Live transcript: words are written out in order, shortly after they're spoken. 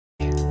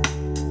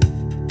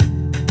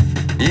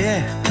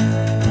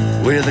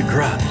Yeah, we're the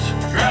Grubs.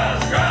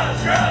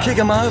 Grubs. Kick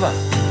 'em over.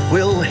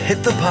 We'll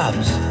hit the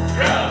pubs.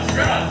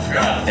 Grubs.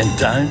 And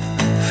don't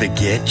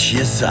forget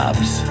your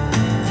subs.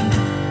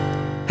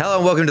 Hello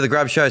and welcome to the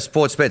Grub Show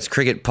Sportsbet's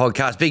Cricket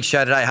Podcast. Big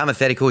show today,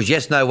 Hummertheticals,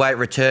 Yes No Wait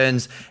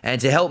returns.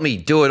 And to help me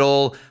do it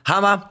all,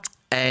 Hummer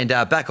and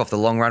back off the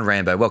long run,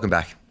 Rambo. Welcome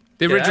back.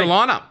 The original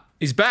lineup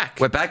is back.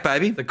 We're back,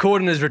 baby. The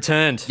cordon has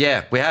returned.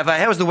 Yeah, we have.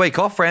 How was the week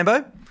off,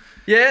 Rambo?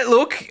 Yeah,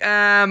 look,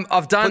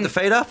 I've done... Put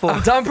the feet up? Or?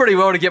 I've done pretty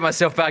well to get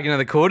myself back into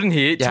the cordon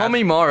here. Yeah.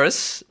 Tommy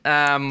Morris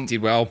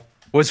Did well.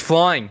 was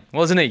flying,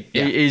 wasn't he?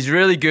 Yeah. He's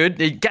really good.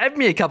 He gave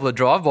me a couple of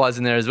drive-bys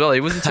in there as well.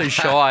 He wasn't too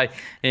shy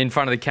in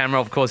front of the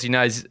camera. Of course, he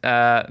knows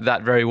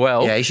that very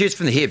well. Yeah, he shoots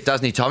from the hip,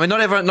 doesn't he, Tommy? Not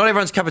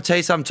everyone's cup of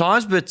tea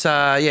sometimes, but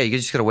yeah, you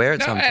just got to wear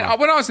it sometimes.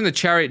 When I was in the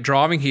chariot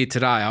driving here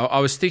today, I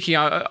was thinking,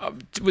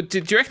 do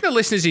you reckon the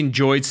listeners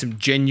enjoyed some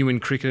genuine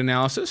cricket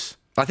analysis?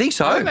 I think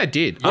so. I think they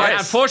did.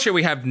 Yes. Unfortunately,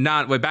 we have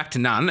none. We're back to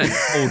none and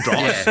all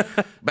drops. Yeah.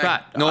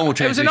 But Normal it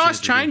was a transitions. nice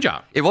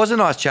change-up. It was a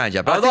nice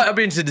change-up. I'd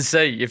be interested to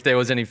see if there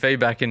was any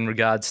feedback in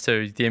regards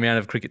to the amount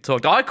of cricket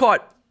talked. I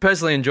quite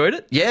personally enjoyed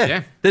it.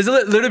 Yeah. There's a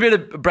little bit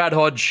of Brad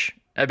Hodge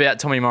about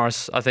Tommy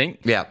Morris, I think.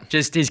 Yeah.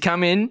 Just he's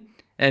come in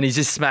and he's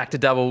just smacked a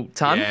double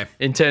ton Yeah.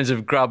 in terms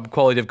of grub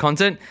quality of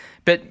content.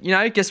 But, you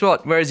know, guess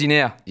what? Where is he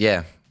now?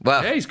 Yeah.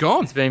 Well, Yeah, he's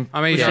gone. been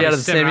I mean, he's pushed out on of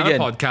the 7 team other again.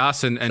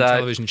 podcasts and So-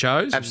 television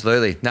shows.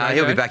 absolutely. No,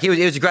 he'll be Okay. back. He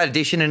was a great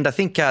addition, and I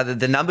think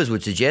the numbers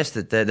would suggest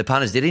that the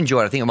punters did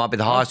enjoy it. I think it might be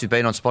the highest we've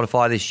been on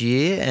Spotify this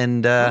year,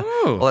 and all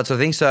that sort of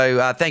thing.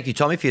 So thank you,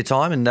 Tommy, for your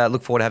time, and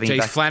look forward to having you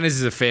Geez, back. Flanners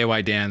is a fair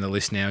way down the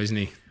list now, isn't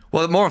he?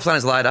 Well, more on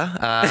Flanners later.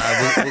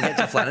 We'll get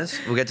to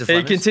Flanners.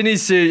 He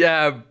continues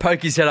to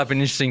poke his head up in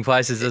interesting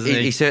places, doesn't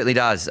he? He certainly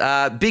does.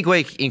 Big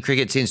week in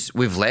cricket since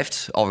we've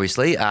left,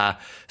 obviously.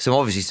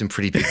 Some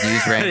pretty big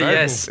news, Rambo.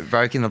 Yes.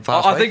 Broke in the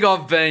past I week. think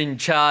I've been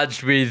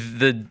charged with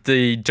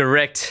the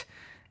direct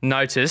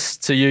notice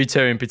to you two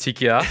in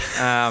particular.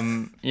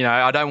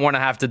 I don't want to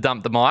have to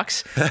dump the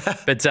mics,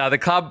 but the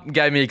club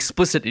gave me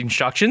explicit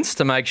instructions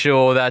to make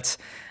sure that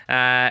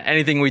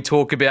anything we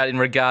talk about in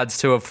regards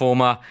to a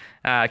former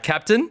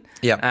captain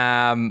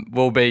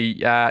will be...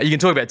 you can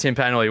talk about Tim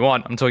Payne all you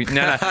want. I'm talking...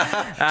 No.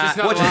 Just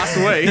not last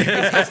week.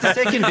 That's the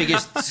second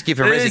biggest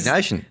skipper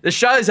resignation. The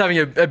show's having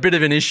a bit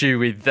of an issue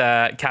with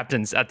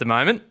captains at the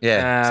moment.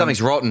 Yeah,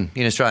 something's rotten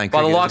in Australian By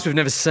cricket. the likes we've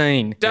never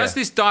seen. Does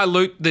this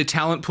dilute the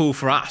talent pool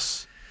for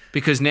us?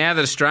 Because now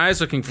that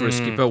Australia's looking for a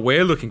skipper,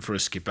 we're looking for a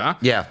skipper.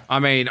 Yeah. I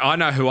mean, I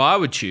know who I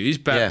would choose,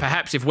 but Yeah.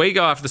 perhaps if we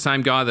go after the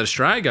same guy that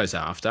Australia goes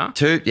after...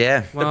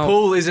 Yeah. The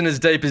pool isn't as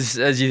deep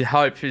as you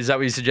hope. Is that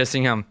what you're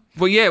suggesting,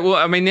 Well, yeah,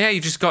 I mean, now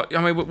you just got...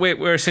 I mean,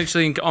 we're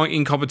essentially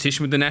in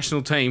competition with the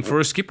national team for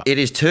a skipper. It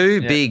is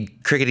two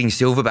big cricketing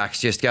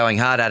silverbacks just going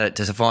hard at it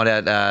to find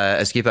out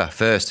a skipper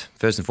first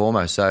and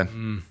foremost. So,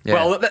 yeah.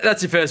 Well,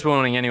 that's your first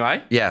warning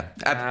anyway. Yeah,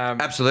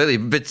 absolutely.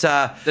 But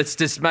Let's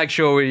just make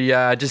sure we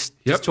just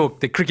talk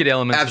the cricket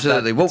elements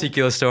Absolutely. of Well- that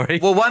particular story.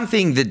 well, one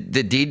thing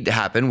that did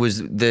happen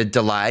was the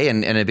delay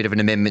and a bit of an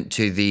amendment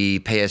to the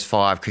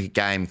PS5 cricket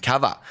game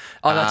cover.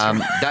 Oh,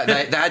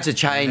 that's they had to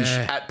change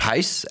at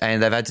pace,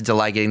 and they've had to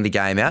delay getting the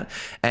game out.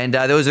 And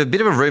there was a bit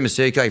of a rumour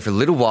circulating for a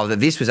little while that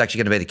this was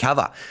actually going to be the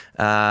cover.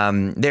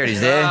 There it is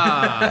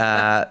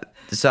there.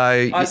 So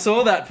I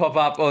saw that pop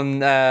up on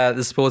the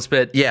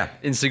Sportsbet Yeah.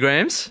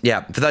 Instagrams.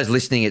 yeah, for those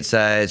listening, it's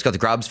got the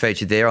Grubs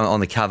featured there on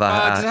the cover.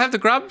 Does it have the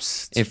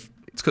Grubs? If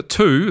It's got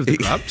 2 of the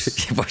Grubs.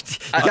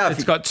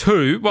 It's got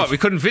 2. What, we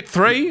couldn't fit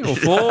 3 or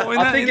 4 in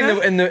I that?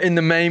 think in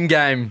the meme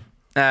game,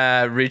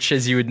 Rich,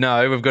 as you would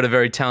know, we've got a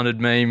very talented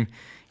meme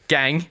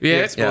gang Yeah.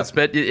 at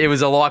Sportsbet. It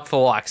was a like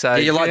for like. So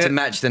you like to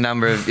match the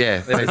number of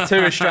there was 2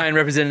 Australian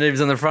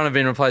representatives on the front have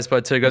been replaced by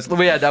 2 guys.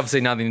 We had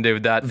obviously nothing to do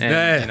with that.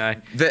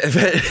 And,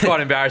 it's quite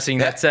embarrassing.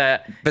 But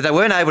they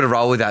weren't able to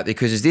roll with that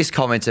because, as this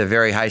commenter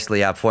very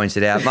hastily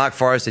pointed out, Mark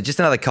Forrester, just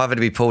another cover to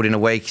be pulled in a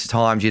week's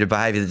time due to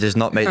behaviour that does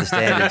not meet the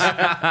standards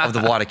of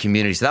the wider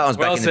community. So that one's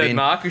well back in the said, bin.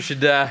 Mark. We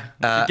should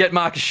get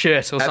Mark a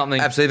shirt or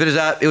something. Absolutely.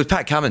 But it was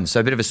Pat Cummins,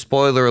 so a bit of a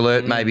spoiler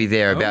alert maybe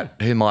there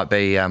about who might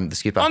be the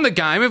skipper. On the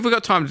game, have we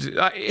got time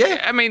to...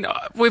 I mean,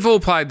 we've all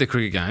played the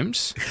cricket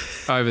games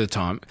over the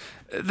time.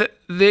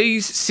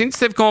 These, since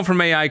they've gone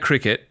from EA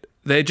cricket,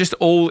 they're just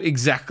all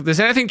exactly... Does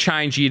anything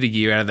change year to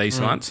year out of these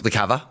ones? The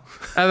cover.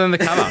 Other than the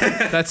cover.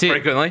 That's it.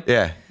 Frequently.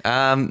 Yeah.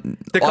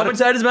 The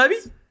commentators, maybe?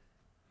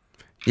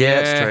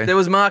 Yeah, that's true. There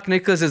was Mark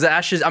Nicholas as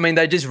Ashes. I mean,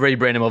 they just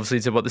rebrand him, obviously,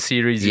 to what the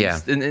series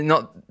is. And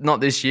not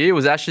this year. It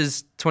was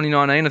Ashes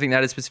 2019. I think they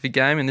had a specific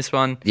game. And this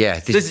one...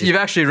 Yeah. You've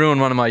actually ruined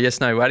one of my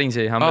yes-no weddings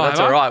here, Humber. Oh, That's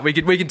have all I? right.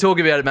 We can talk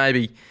about it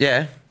maybe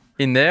Yeah.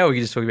 in there, or we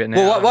can just talk about it now.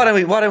 Well,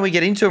 why don't we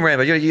get into them,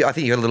 Rambo? I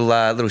think you got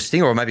a little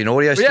stinger or maybe an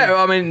audio stinger. Yeah,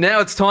 I mean, now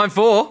it's time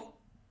for...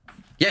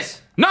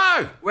 Yes.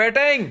 No! We're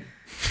ding!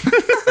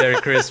 Very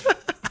crisp.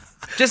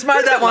 Just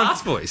made that one.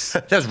 Last voice.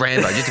 That was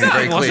Rambo, just to be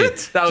very Was clear.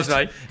 it? That was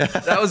me.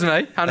 That was me,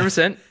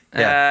 100%.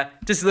 Yeah.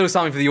 Just a little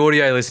something for the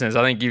audio listeners.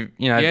 I think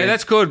Yeah,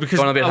 that's good because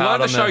a gone a bit lot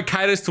hard of the on show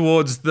caters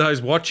towards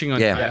those watching on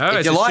Yeah. KO.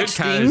 If you like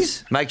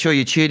Stings, make sure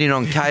you tune in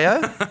on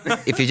KO.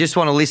 If you just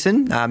want to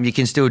listen, you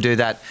can still do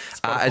that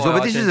as well.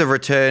 But this is a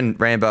return,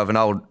 Rambo, of an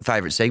old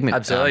favourite segment.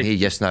 Absolutely. Here,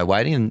 Yes, No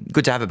Waiting. And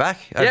good to have it back.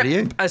 Over to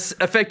you.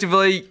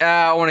 Effectively,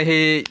 I want to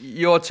hear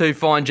your two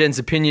fine gents'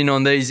 opinion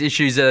on these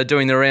issues that are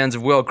doing the rounds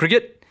of world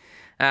cricket.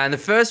 And the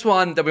first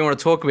one that we want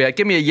to talk about,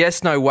 give me a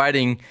yes, no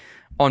waiting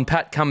on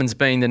Pat Cummins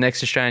being the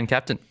next Australian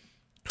captain.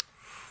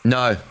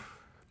 No.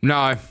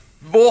 No.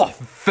 Oh,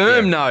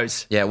 firm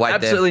nose. Yeah, wait there.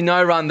 Absolutely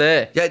no run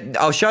there. Yeah,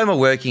 I'll show my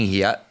working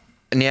here.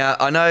 Now,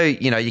 I know,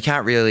 you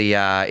can't really...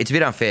 it's a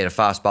bit unfair to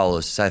fast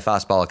bowlers to say a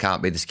fast bowler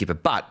can't be the skipper,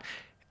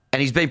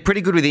 and he's been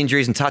pretty good with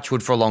injuries and touch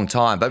wood for a long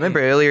time. But remember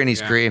earlier in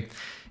his career,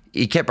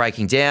 he kept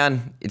breaking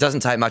down. It doesn't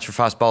take much for a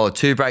fast bowler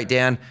to break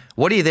down.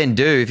 What do you then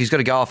do if he's got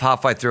to go off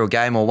halfway through a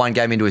game or one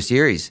game into a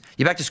series?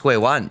 You're back to square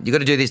one. You've got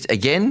to do this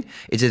again.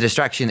 It's a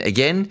distraction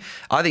again.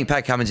 I think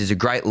Pat Cummins is a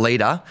great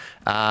leader,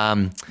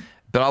 but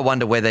I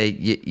wonder whether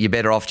you're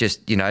better off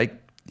just,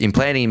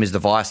 implanting him as the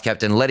vice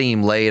captain, letting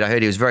him lead. I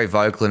heard he was very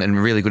vocal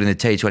and really good in the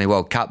T20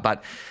 World Cup,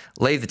 but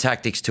leave the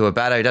tactics to a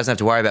batter who doesn't have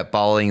to worry about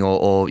bowling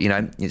or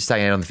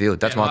staying out on the field.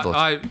 That's my thoughts.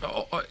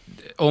 I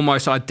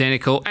almost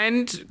identical.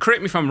 And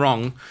correct me if I'm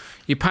wrong,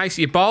 your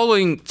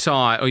bowling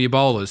side or your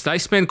bowlers, they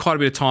spend quite a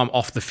bit of time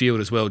off the field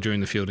as well during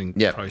the fielding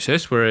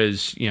process,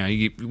 whereas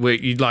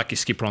you'd like your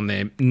skipper on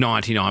there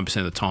 99%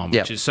 of the time.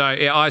 Which is,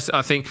 I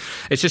think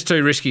it's just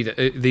too risky.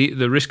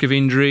 The risk of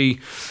injury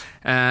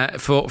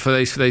for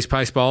these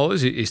pace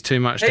bowlers is too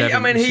much.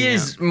 He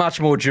is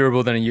much more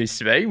durable than he used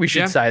to be. We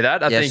should say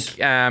that. I think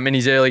in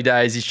his early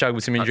days he struggled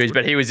with some injuries,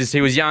 but he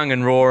was young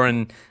and raw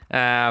and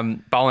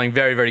bowling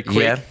very, very quick.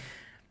 Yeah.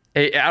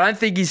 I don't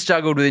think he's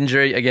struggled with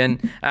injury again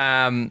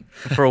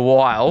for a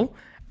while.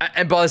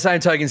 And by the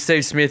same token,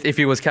 Steve Smith, if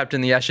he was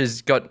captain, the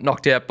Ashes got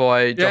knocked out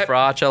by Jofra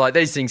Archer. Like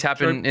these things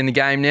happen in the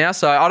game now.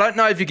 So I don't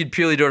know if you could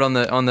purely do it on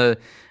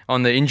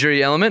the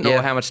injury element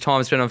or how much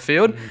time spent on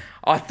field.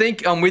 I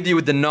think I'm with you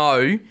with the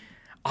no.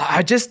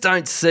 I just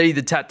don't see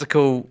the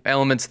tactical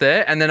elements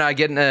there. And then I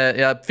get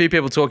a few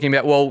people talking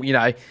about,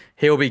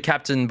 he'll be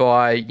captain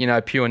by,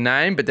 pure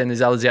name, but then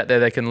there's others out there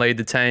that can lead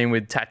the team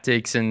with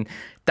tactics, and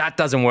that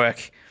doesn't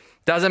work.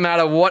 Doesn't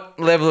matter what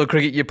level of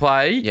cricket you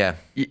play. Yeah.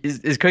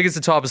 Cricket's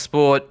the type of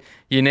sport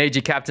you need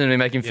your captain to be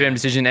making firm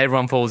decision.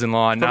 Everyone falls in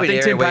line. I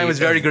think Tim Payne was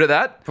very good at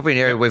that. Probably an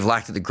area we've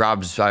lacked at the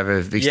Grubs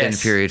over the extended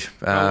period.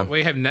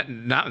 We have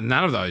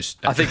none of those.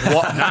 I think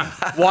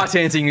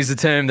white-anting is the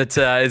term that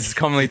is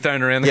commonly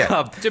thrown around the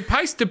club.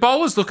 Do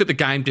bowlers look at the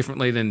game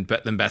differently than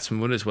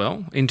batsmen would as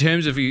well? In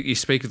terms of you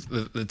speak of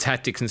the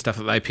tactics and stuff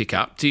that they pick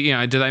up.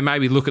 Do they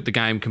maybe look at the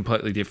game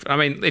completely different? I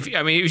mean, if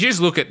you just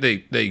look at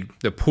the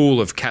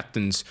pool of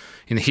captains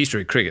in the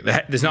history of cricket,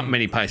 there's not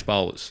many pace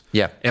bowlers.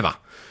 Ever.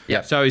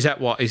 Yeah. So is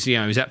that is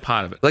that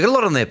part of it? Like a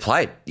lot on their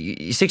plate.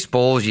 You 6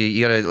 balls,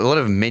 you got a lot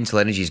of mental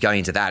energies going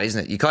into that,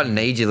 isn't it? You kind of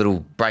need your little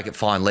break it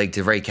fine leg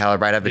to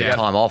recalibrate, have a bit of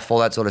time off, all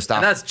that sort of stuff.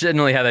 And that's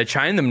generally how they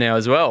train them now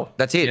as well.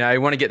 That's it.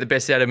 You want to get the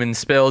best out of them in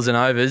spells and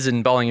overs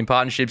and bowling in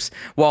partnerships.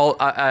 While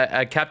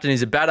a captain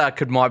who's a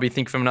batter might be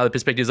think from another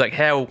perspective, like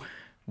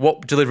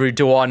what delivery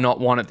do I not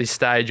want at this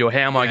stage, or how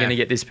am I going to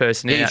get this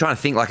person out? You're trying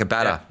to think like a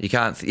batter. You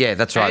can't. Yeah,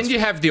 that's right. And you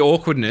have the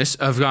awkwardness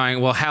of going,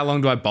 well, how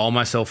long do I bowl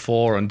myself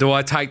for, and do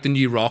I take the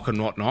new rock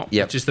and whatnot?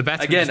 Yeah. Just the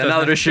batsman. Again,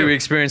 another issue we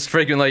experienced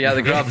frequently at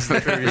the Grubs in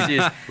the previous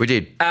years. We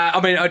did.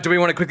 Do we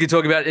want to quickly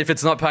talk about if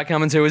it's not Pat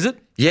Cummins, who is it?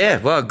 Yeah,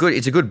 well, good.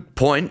 It's a good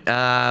point.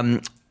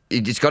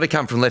 It's got to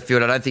come from left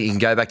field. I don't think you can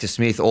go back to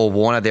Smith or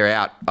Warner. They're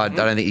out. I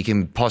don't think you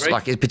can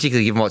possibly,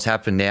 particularly given what's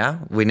happened now.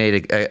 We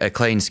need a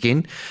clean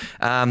skin.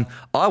 I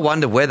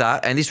wonder whether,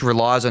 and this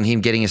relies on him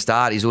getting a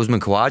start, is Usman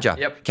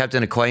Khawaja,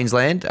 captain of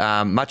Queensland.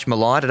 Much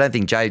maligned. I don't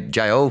think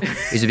JL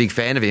is a big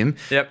fan of him.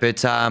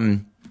 But I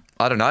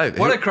don't know.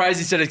 What a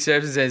crazy set of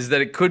circumstances that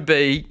it could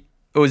be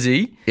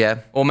Uzi,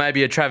 or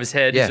maybe a Travis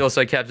Head, who's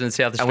also captain of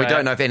South Australia. And we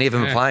don't know if any of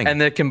them are playing.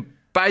 And they're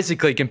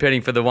basically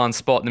competing for the one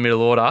spot in the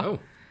middle order. Oh.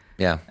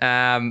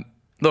 Yeah.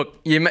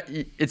 Look,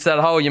 it's that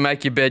whole you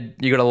make your bed,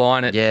 you got to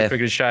line it for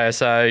Cricket Australia.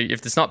 So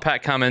if it's not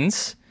Pat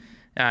Cummins,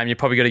 you're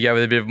probably got to go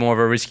with a bit more of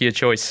a riskier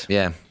choice.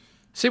 Yeah.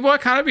 See, why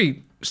can't it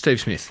be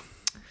Steve Smith?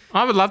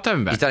 I would love to have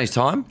him back. He's done his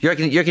time. You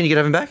reckon you could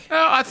have him back?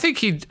 I think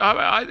he's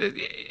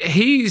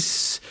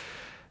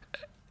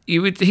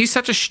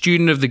such a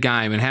student of the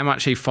game and how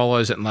much he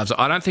follows it and loves it.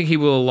 I don't think he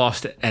will have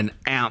lost an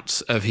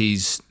ounce of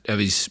his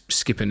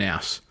skipper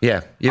nous.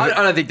 Yeah.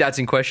 I don't think that's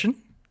in question.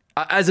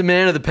 As a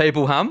man of the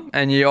people,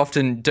 and you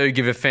often do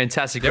give a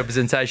fantastic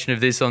representation of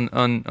this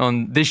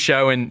on this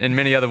show and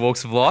many other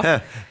walks of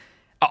life,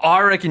 I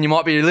reckon you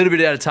might be a little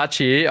bit out of touch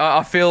here.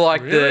 I feel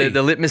like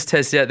the litmus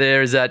test out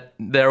there is that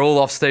they're all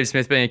off Steve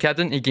Smith being a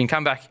captain. He can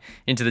come back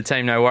into the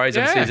team, no worries.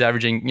 Obviously, he's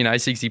averaging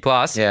 60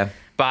 plus. Yeah.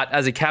 But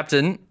as a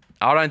captain,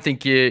 I don't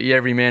think your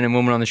every man and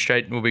woman on the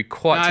street will be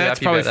quite too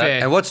happy about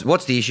that. And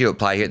what's the issue at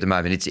play here at the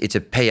moment? It's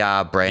a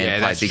PR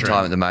brand play big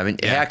time at the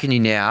moment. Yeah. How can you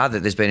now that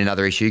there's been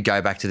another issue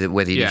go back to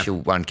where the initial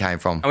one came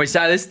from? And we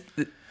say this,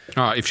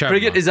 All right, you've shown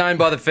Cricket me. is owned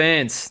by the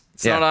fans.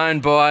 It's Yeah. not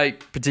owned by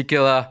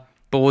particular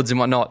boards and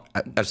whatnot.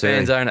 Absolutely.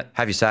 Fans own it.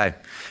 Have your say.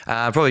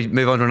 Probably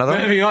move on to another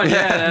one. Moving on,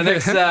 yeah.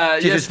 Next,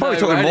 Jeez, it's probably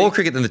talking more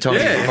cricket than the Tommy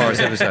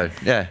Forrest episode.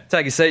 Yeah.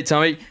 Take a seat,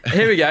 Tommy.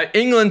 Here we go.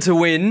 England to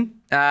win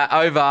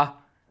over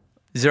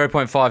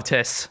 0.5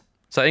 tests.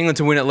 So England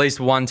to win at least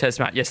one test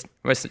match. Yes,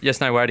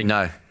 no waiting.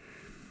 No.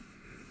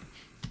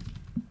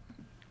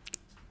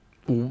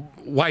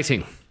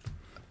 Waiting.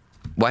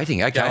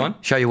 Waiting. Okay. Go on.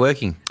 Show you're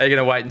working. Are you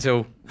going to wait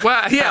until...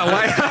 Well, yeah,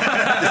 wait.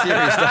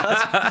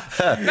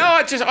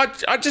 No,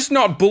 I'm just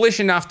not bullish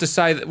enough to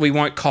say that we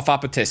won't cough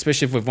up a test,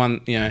 especially if we've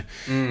won.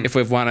 If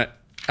we've won it.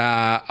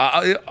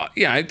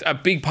 A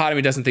big part of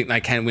me doesn't think they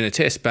can win a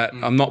test, but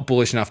I'm not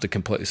bullish enough to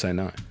completely say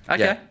no.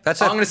 Okay. Yeah, I'm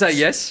going to say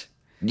yes.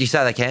 You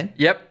say they can?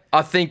 Yep.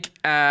 I think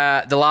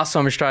the last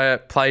time Australia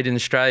played in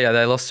Australia,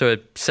 they lost to a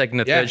second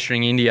or third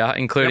string India,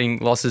 including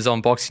losses on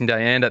Boxing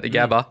Day and at the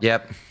Gabba.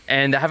 Yep.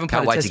 And they haven't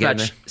Can't played wait a to test get in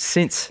match there.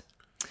 since.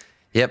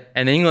 Yep.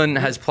 And England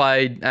has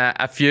played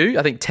a few,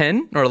 I think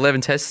 10 or 11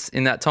 tests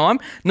in that time.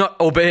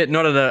 Albeit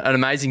not at an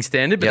amazing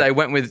standard, but Yep. they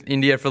went with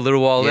India for a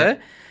little while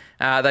Yep.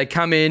 there. They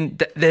come in,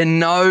 they're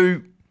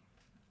not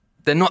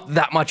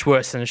that much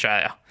worse than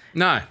Australia.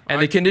 No.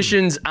 And the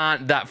conditions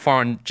aren't that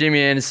foreign.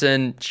 Jimmy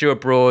Anderson, Stuart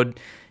Broad,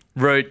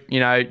 Root,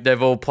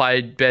 they've all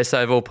played best.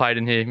 They've all played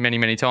in here many,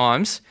 many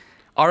times.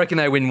 I reckon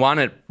they win one.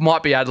 It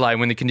might be Adelaide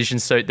when the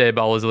conditions suit their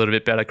bowlers a little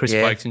bit better. Chris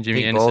Stokes and Jimmy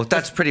Big Anderson. ball.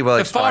 That's pretty well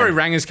the explained. fiery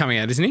Ranger's coming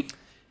out, isn't he?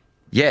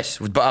 Yes.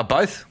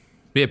 Both.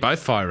 Yeah, both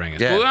fire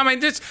ringers. Yeah. Well, I mean,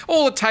 that's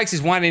all it takes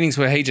is one innings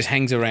where he just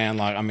hangs around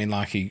Yeah,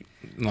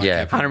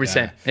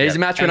 100%. He's a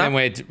match winner. And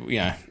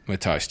then we're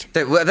toast.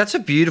 That's a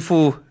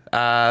beautiful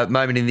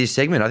moment in this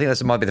segment. I think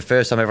that might be the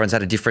first time everyone's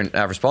had a different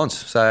response.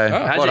 So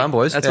well done,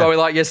 boys. That's Yeah. why we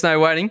like yes, no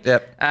waiting.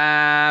 Yep.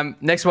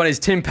 Next one is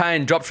Tim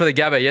Payne, dropped for the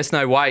Gabba. Yes,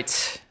 no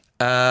wait.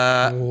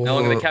 No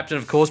longer the captain,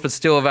 of course, but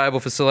still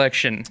available for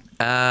selection.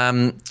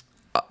 I'm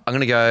going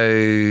to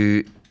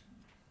go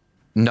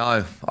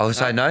no. I would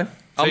say no.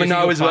 I'm you a think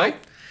no he'll as play? well.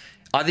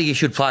 I think he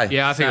should play.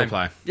 Yeah, I think Same. he'll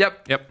play.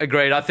 Yep.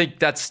 Agreed. I think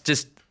that's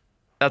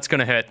going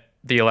to hurt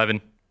the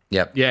 11,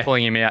 Yep. Yeah.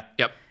 pulling him out.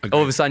 Yep.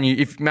 All of a sudden,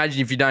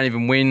 imagine if you don't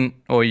even win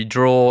or you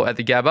draw at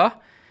the Gabba,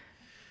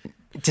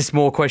 just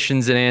more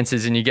questions than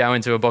answers, and you go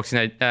into a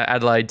Boxing Day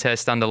Adelaide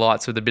test under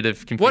lights with a bit of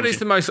confusion. What is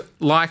the most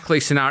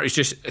likely scenario? It's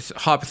just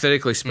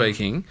hypothetically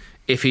speaking,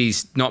 if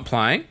he's not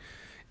playing,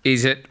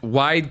 is it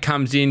Wade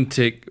comes in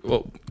to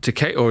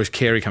or is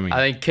Carey coming in?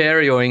 I think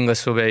Carey or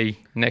Inglis will be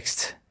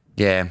next.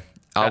 Yeah.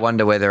 I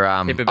wonder whether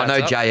I Keep it know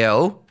backs up.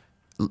 JL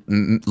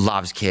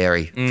loves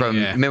Carey.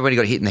 Remember when he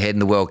got hit in the head in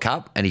the World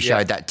Cup and he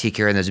showed that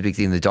ticker and there's a big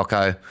thing in the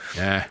doco.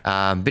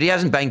 Yeah. But he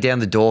hasn't banged down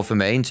the door for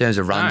me in terms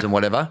of runs No. and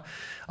whatever.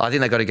 I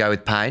think they've got to go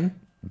with Payne,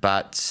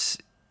 but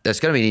it's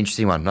going to be an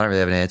interesting one. I don't really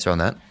have an answer on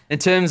that. In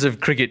terms of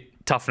cricket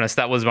toughness,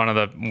 that was one of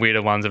the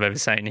weirder ones I've ever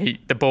seen.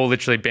 The ball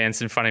literally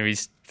bounced in front of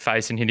his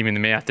face and hit him in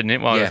the mouth, didn't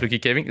it, while he was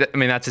wicket keeping? I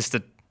mean, that's just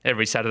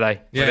every Saturday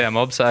with our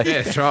mob. So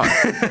Yeah, that's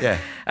right.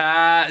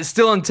 Yeah.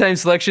 still on team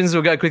selections,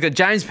 we'll go quickly.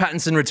 James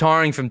Pattinson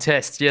retiring from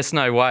Test. Yes,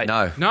 no, wait.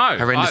 No. No.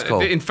 Horrendous call.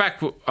 In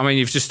fact, I mean,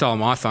 you've just stolen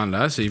my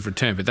thunder, so you've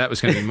returned, but that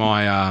was going to be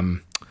my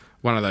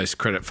one of those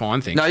credit fine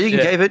things. No, you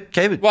can keep it.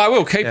 Keep it. Well, I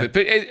will keep it,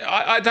 but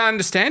I don't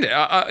understand it.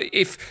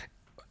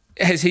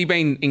 Has he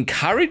been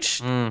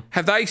encouraged?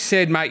 Have they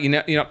said, mate, you're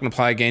not going to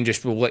play again,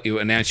 just we'll let you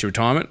announce your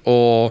retirement?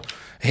 Or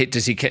can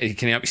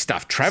he help you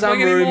stuff travelling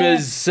Some anymore?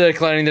 rumours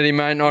circulating that he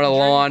may not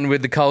align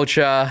with the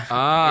culture.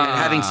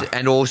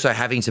 And also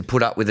having to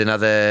put up with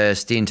another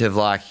stint of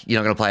like, you're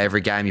not going to play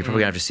every game. You're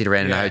probably going to have to sit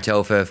around in a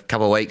hotel for a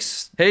couple of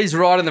weeks. He's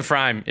right in the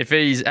frame. If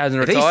he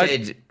hasn't If he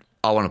retired, said,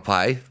 I want to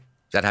play,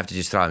 they'd have to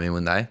just throw him in,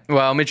 wouldn't they?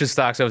 well, Mitchell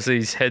Stark's obviously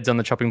his head's on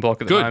the chopping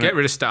block at the Good, moment. get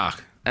rid of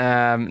Stark.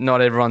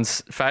 Not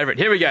everyone's favourite.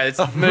 Here we go. Let's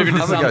move into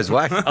Hummer goes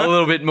whack. a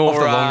little bit more Off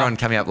the long run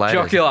coming up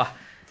later. jocular.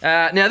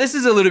 Now, this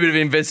is a little bit of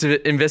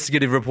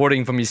investigative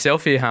reporting from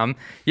yourself here, Hum.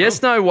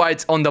 Yes, no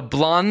waits on the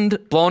blonde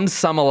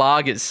summer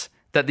lagers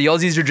that the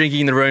Aussies were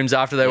drinking in the rooms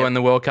after they won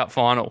the World Cup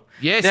final.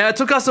 Yes. Now, it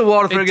took us a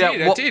while to figure out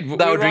what they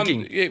were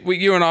drinking.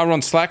 You and I were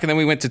on Slack, and then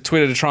we went to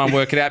Twitter to try and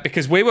work it out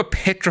because we were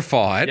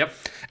petrified Yep.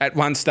 at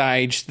one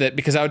stage that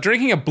because they were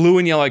drinking a blue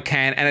and yellow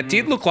can, and it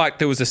did look like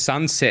there was a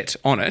sunset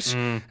on it.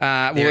 It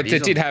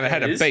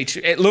had a beach.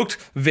 It looked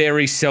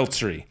very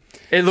seltzery.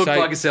 It looked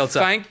like a seltzer.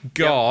 Thank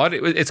God.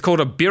 It's called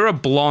a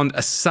Birra Blonde,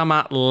 a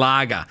summer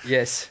lager.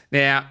 Yes.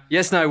 Now,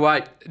 Yes, no,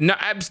 wait. no.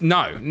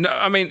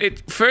 I mean,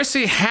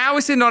 firstly, how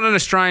is there not an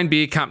Australian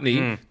beer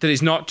company that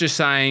is not just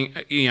saying,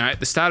 at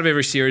the start of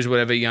every series, or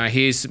whatever,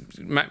 here's,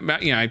 they don't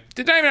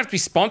even have to be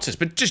sponsors,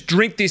 but just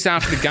drink this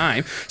after the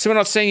game, so we're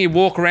not seeing you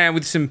walk around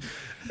with some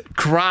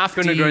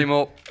crafty. Couldn't agree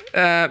more.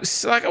 It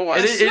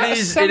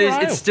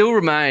still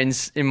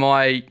remains, in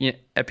my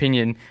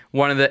opinion,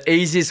 one of the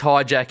easiest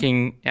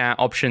hijacking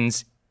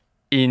options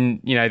in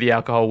the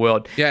alcohol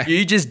world. Yeah.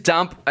 You just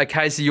dump a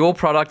case of your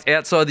product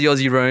outside the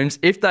Aussie rooms.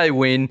 If they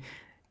win,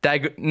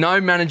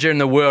 No manager in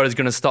the world is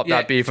going to stop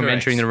that beer from correct.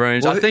 entering the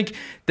rooms. I think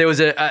there was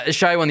a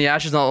show on the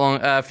Ashes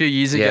a few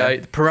years ago.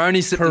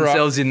 Peroni slipped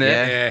themselves in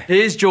there. Yeah.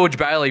 Here's George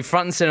Bailey,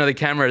 front and centre of the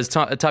camera as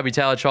Tubby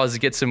Taylor tries to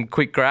get some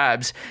quick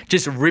grabs,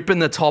 just ripping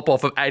the top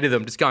off of 8 of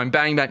them, just going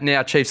bang, bang.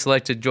 Now chief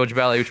selected George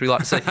Bailey, which we like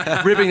to see,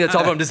 ripping the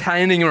top of them, just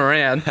handing them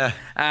around.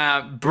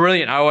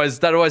 Brilliant.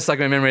 That always stuck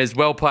in my memory as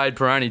well played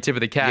Peroni, tip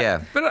of the cap.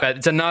 Yeah. But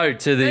it's a no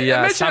to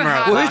the summer.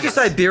 Well, who's to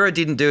say Bira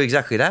didn't do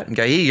exactly that and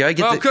go, here you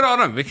go, Good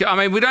on him. I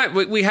mean,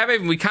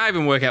 we can't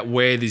even work out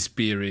where this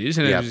beer is.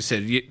 And as you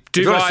said,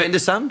 do you want to send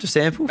us some to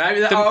sample?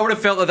 Maybe I would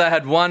have felt that they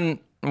had one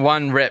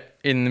rep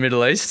in the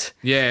Middle East.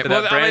 Yeah, but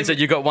that brand said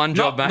you got one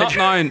job,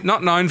 mate.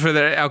 Not known for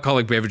their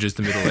alcoholic beverages,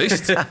 the Middle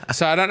East.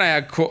 So I don't know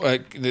how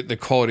the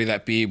quality of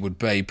that beer would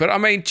be. But I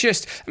mean,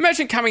 just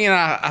imagine coming in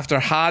after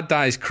a hard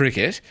day's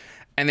cricket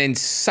and then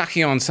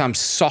sucking on some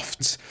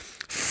soft,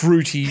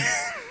 fruity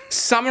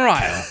summer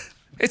ale.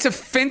 It's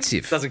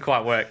offensive. Doesn't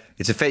quite work.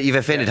 You've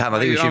offended him. I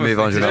think we should move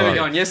on to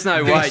another one. Yes,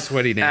 no, Very wait.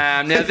 sweaty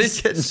now. Now,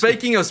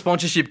 speaking of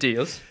sponsorship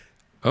deals,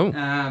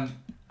 a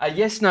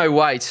yes, no,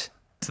 wait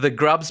to the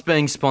Grubs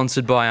being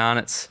sponsored by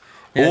Arnott's.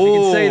 Now, if you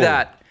can see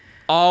that,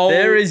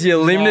 there is your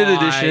limited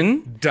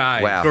edition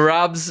Wow.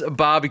 Grubs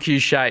barbecue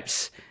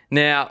shapes.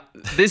 Now,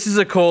 this is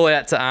a call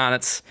out to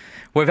Arnott's.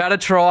 We've had a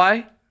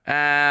try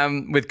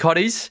with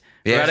Cotties.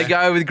 We've had a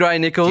go with Grey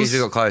Nichols. Jeez, we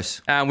got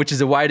close. Which is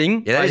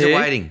awaiting. Yeah, that is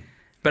awaiting.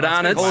 But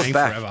Arnott's, Call us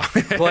back.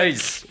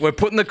 please, we're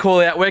putting the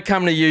call out. We're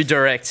coming to you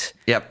direct.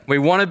 Yep. We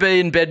want to be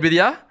in bed with you.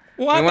 Well,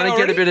 we aren't want they to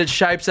get a already? bit of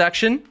shapes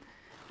action.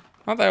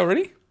 Aren't they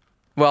already?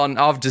 Well,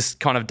 I've just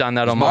kind of done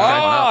that on my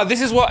own. Oh,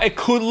 this is what it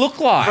could look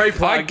like. Free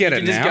plug. I get you it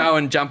can just now. go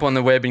and jump on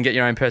the web and get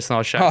your own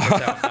personalised shape.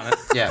 That's how I've done it.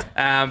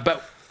 Yeah.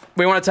 But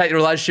we want to take the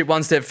relationship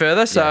one step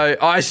further. So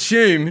I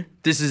assume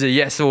this is a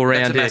yes all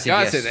round here. That's a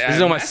massive yes. This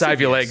is almost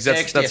save your legs.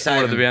 That's Yes,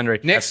 forward of the boundary.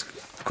 Next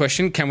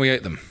question, can we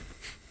eat them?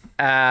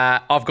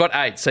 I've got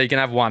 8, so you can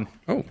have 1.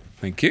 Oh,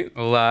 thank you.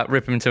 We'll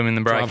rip them to them in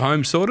the break. Drive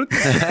home sorted.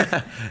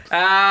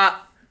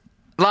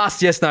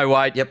 Last yes, no,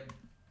 wait. Yep.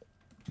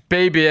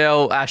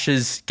 BBL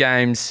Ashes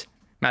games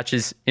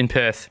matches in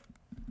Perth.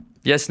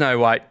 Yes, no,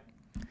 wait.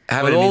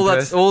 Have With it in all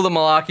Perth. all the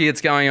malarkey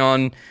that's going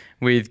on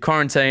with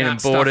quarantine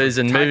and borders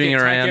and moving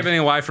Take around. everything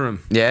away from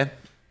them. Yeah.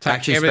 Take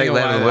Actually everything speak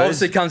louder away. than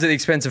words. Also comes at the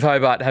expense of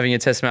Hobart having a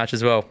test match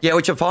as well. Yeah,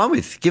 which I'm fine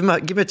with. Give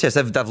them a test.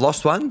 They've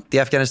lost one. The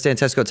Afghanistan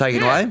test got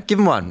taken away. Give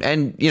them one.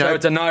 And, you So know,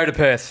 it's a no to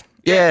Perth.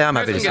 yeah, I'm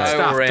happy to Everything say gets it.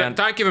 all stuffed. around.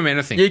 Don't give them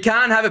anything. You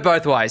can't have it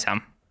both ways,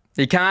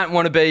 You can't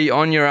want to be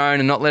on your own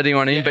and not let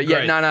anyone in, but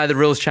yet, agreed. no, the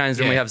rules changed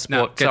when we Yeah, have sport.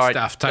 no, get Sorry,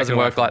 stuffed. Take doesn't it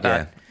away work like from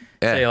that.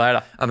 Yeah. See you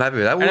later. I'm happy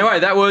with that. Well, Anyway,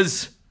 that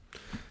was...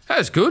 That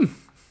was good.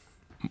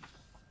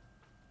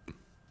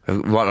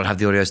 Why not have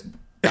the audio?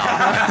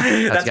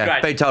 That's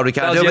great. Been told we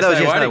can't That do it, was but that was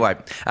yes, yes, no, no, wait.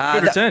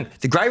 Good return.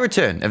 The great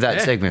return of that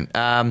Yeah. segment.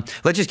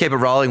 Let's just keep it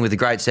rolling with the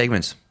great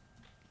segments.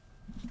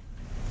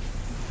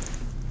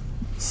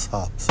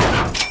 Subs.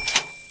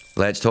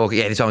 Let's talk.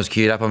 Yeah, this one was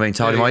queued up. I'm being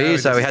told in There my we go. ear,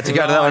 so we Just had to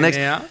go to that one next.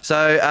 flying now.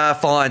 So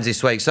fines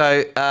this week.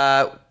 So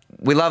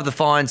we love the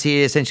fines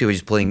here. Essentially, we're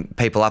just pulling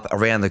people up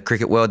around the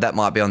cricket world. That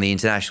might be on the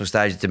international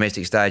stage, the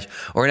domestic stage,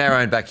 or in our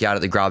own backyard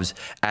at the Grubs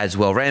as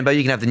well. Rambo,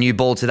 you can have the new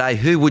ball today.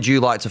 Who would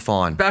you like to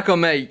fine? Back on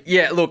me.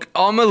 Yeah, look,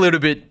 I'm a little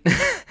bit...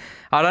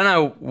 I don't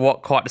know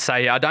what quite to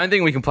say here. I don't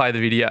think we can play the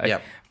video.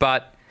 Yep.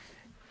 But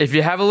if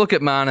you have a look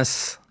at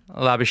Marnus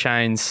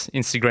Labuschagne's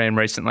Instagram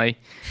recently,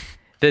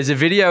 there's a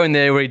video in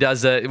there where he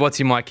does a what's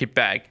in my kit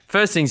bag.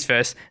 First things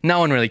first, no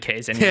one really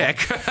cares anymore.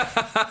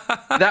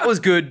 Yeah. That was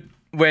good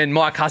when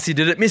Mike Hussey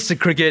did it, Mr.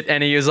 Cricket,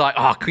 and he was like,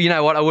 oh, you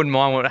know what, I wouldn't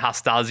mind what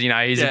Huss does. You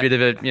know, he's a Yeah. bit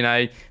of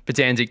a,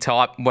 Patanzic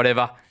type,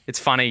 whatever. It's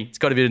funny. It's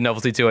got a bit of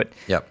novelty to it.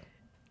 Yep.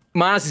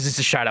 Marnus is just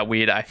a straight up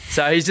weirdo.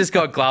 So he's just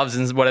got gloves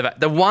and whatever.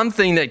 The one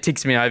thing that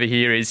ticks me over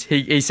here is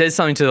he says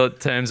something to the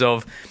terms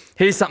of,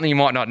 here's something you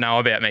might not know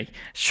about me.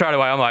 Straight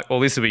away, I'm like, well,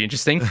 this will be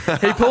interesting.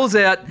 He pulls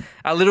out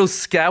a little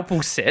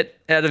scalpel set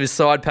out of his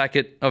side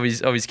packet of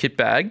his kit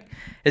bag.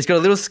 It's got a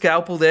little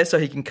scalpel there so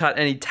he can cut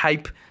any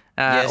tape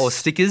Yes. or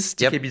stickers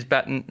to Yep. keep his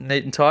bat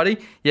neat and tidy.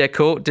 Yeah,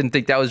 cool. Didn't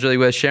think that was really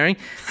worth sharing.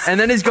 And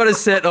then he's got a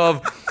set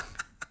of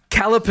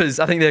calipers,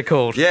 I think they're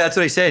called. Yeah, that's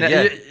what he said. Now,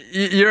 Yeah.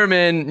 you're a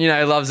man,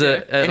 loves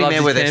a Any loves man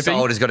his with their camping.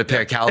 soul has got a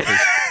pair of calipers.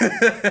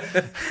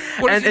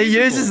 And he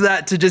uses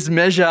that to just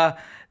measure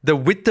the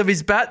width of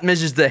his bat,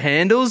 measures the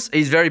handles.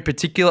 He's very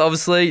particular,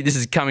 obviously. This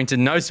is coming to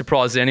no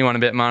surprise to anyone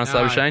about Marnus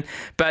Labuschagne.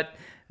 But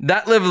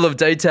that level of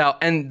detail,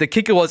 and the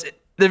kicker was,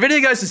 the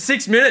video goes for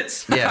 6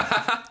 minutes.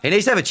 Yeah. He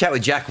needs to have a chat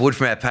with Jack Wood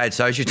from our paid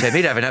social team.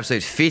 He'd have an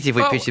absolute fit if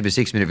we pitched him a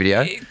 6-minute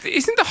video.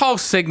 Isn't the whole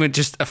segment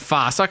just a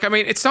farce? Like, I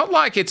mean, it's not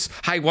like it's,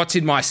 hey, what's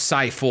in my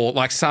safe or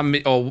like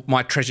or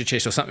my treasure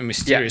chest or something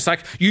mysterious. Yeah.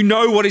 Like, you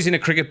know what is in a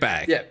cricket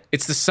bag. Yeah.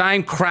 It's the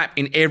same crap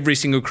in every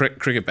single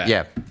cricket bag.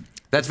 Yeah.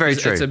 That's very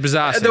true. It's a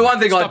bizarre The segment. one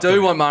thing I Stop do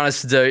doing want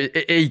Marnus to do,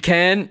 he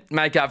can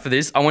make up for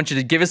this. I want you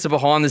to give us a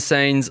behind the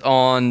scenes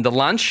on the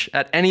lunch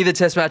at any of the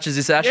test matches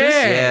this Ashes.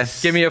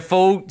 Yes. Give me a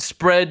full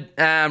spread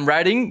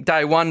rating,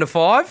 day 1 to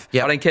 5.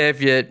 Yep. I don't care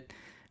if you're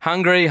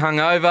hungry,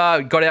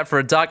 hungover, got out for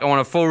a duck. I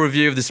want a full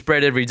review of the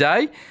spread every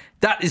day.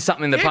 That is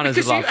something the punters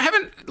would because you love.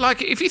 haven't,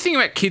 like, if you think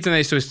about kids and they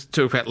used to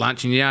talk about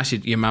lunch and you ask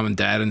your mum and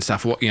dad and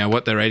stuff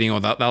what they're eating, or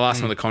they'll ask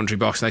them in the commentary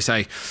box and they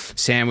say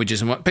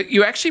sandwiches and what, but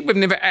we've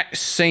never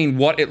seen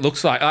what it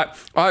looks like.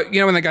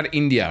 When they go to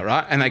India,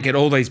 right, and they get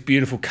all these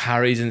beautiful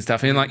curries and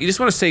stuff, and like you just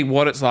want to see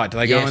what it's like. Do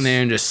they go in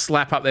there and just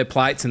slap up their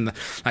plates and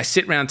they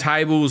sit around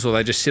tables, or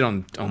they just sit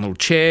on little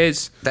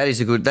chairs? That is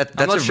a good. That's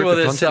I'm not a sure ripper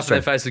they're contest, stuffing their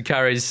right? face with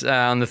curries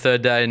on the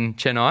third day in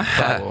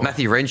Chennai.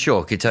 Matthew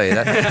Renshaw could tell you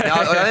that.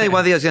 Now, the only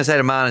one thing I was going to say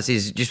to Marnus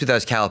is just with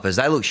those calipers,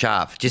 they look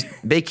sharp. Just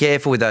be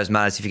careful with those,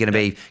 Marnus, if you're going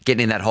to be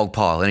getting in that hog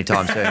pile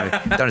anytime soon.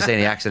 Don't want to see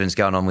any accidents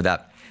going on with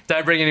that.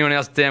 Don't bring anyone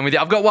else down with you.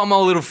 I've got one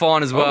more little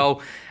fine as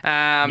well.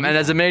 And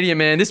as a media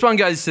man, this one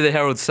goes to the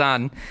Herald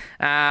Sun.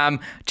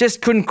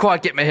 Just couldn't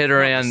quite get my head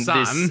around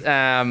this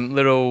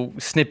little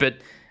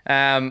snippet.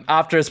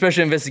 After a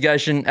special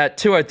investigation at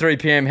 2:03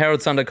 p.m,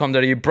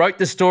 heraldsun.com.au broke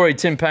the story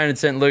Tim Payne had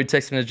sent lewd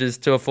text messages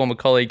to a former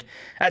colleague.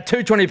 At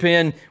 2:20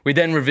 p.m, we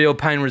then revealed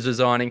Payne was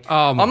resigning.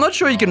 I'm not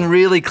sure you can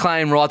really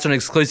claim rights on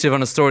exclusive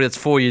on a story that's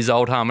 4 years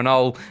old, and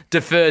I'll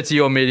defer to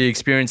your media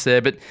experience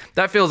there, but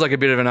that feels like a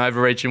bit of an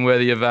overreach and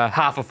worthy of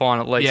half a fine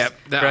at least. Yeah,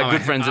 for our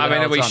good friends at the are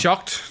Herald we Sun.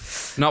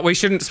 shocked? No, we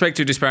shouldn't speak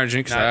too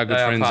disparagingly because they are good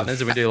They friends.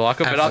 partners and we do like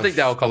it, but I think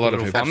they'll cop a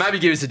little fine. Maybe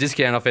give us a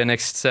discount off our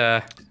next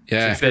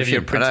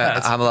subscription. I know,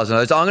 Hummer loves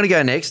those. I'm going to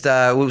go next.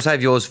 We'll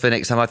save yours for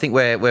next time. I think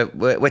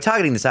we're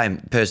targeting the same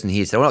person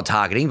here. So we're not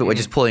targeting, but we're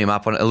just pulling him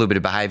up on a little bit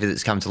of behaviour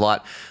that's come to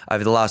light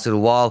over the last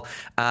little while.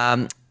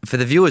 For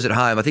the viewers at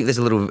home, I think there's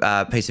a little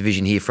piece of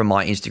vision here from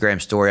my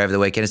Instagram story over the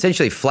weekend.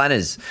 Essentially,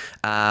 Flanners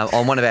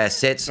on one of our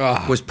sets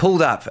was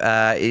pulled up.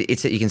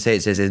 You can see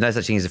it says there's no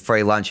such thing as a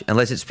free lunch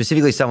unless it's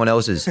specifically someone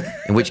else's,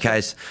 in which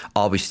case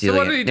I'll be stealing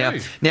what did he do?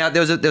 Now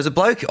there was a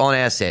bloke on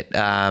our set,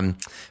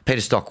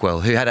 Peter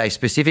Stockwell, who had a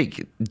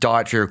specific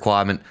dietary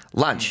requirement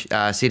lunch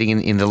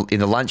sitting in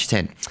the lunch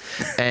tent,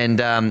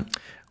 and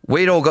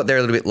we'd all got there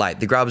a little bit late.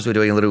 The Grubs were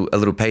doing a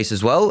little piece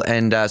as well,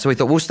 and so we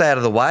thought we'll stay out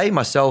of the way.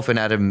 Myself and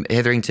Adam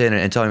Hetherington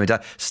and Tony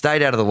Madar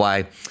stayed out of the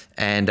way,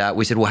 and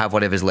we said we'll have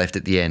whatever's left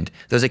at the end.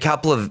 There was a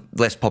couple of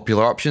less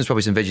popular options,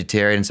 probably some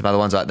vegetarian and some other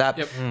ones like that.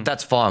 Yep.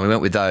 That's fine. We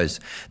went with those.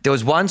 There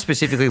was one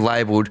specifically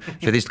labelled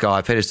for this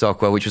guy, Peter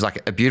Stockwell, which was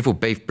like a beautiful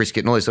beef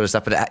brisket and all this sort of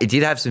stuff, but it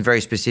did have some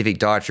very specific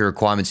dietary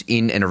requirements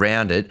in and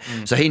around it.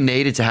 So he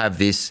needed to have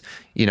this,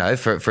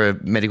 for a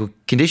medical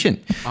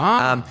condition.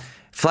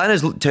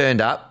 Flanners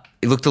turned up.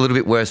 It looked a little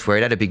bit worse for it.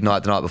 He had a big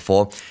night the night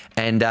before,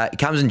 and he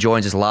comes and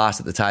joins us last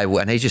at the table,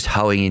 and he's just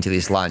hoeing into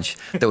this lunch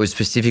that was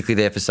specifically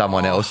there for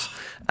someone else.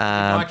 Did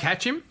I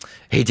catch him?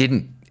 He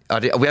didn't.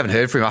 We haven't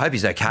heard from him. I hope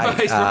he's okay.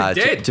 He's probably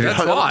dead. To be That's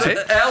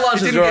honest. why. Our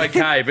lunches were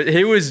okay, but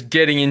he was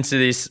getting into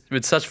this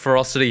with such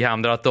ferocity,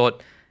 that I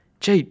thought,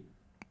 gee,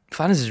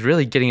 Flanners is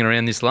really getting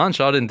around this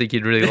lunch. I didn't think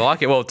he'd really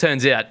like it. Well, it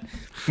turns out it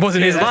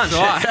wasn't his lunch.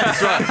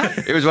 That's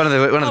right. It was one of the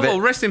Well,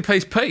 rest in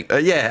peace, Pete.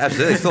 yeah,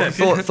 absolutely.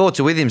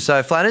 Thoughts are with him.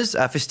 So Flanners,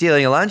 for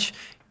stealing a lunch,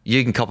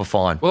 you can cop a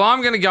fine. Well,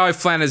 I'm going to go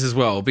Flanners as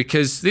well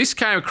because this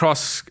came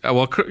across my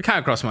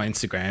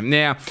Instagram.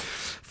 Now,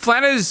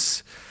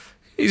 Flanners,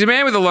 he's a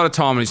man with a lot of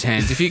time on his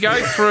hands. If you go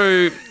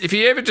through, if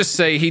you ever just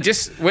see,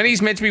 when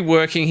he's meant to be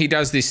working, he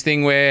does this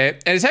thing where,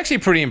 and it's actually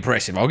pretty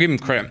impressive. I'll give him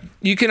credit.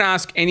 You can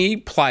ask any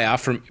player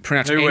from pretty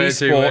much any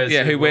sport,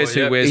 who wears.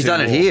 He's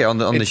done it here on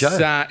the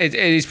show. It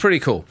is pretty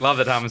cool. Love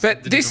that, Hummus.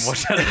 But Didn't this, even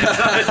watch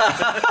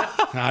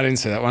that. no, I didn't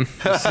see that one.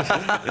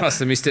 Must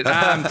have missed it.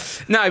 No,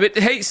 but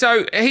he's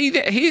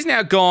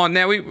now gone.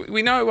 Now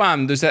we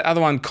know there's that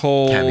other one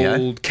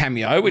called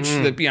Cameo, which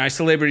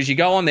celebrities, you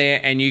go on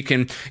there and you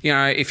can,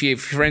 if your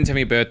friend's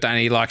having a birthday and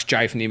he likes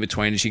Jay from the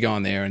In-Betweeners, you go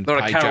on there and A lot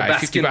of pay Carol Jay $50.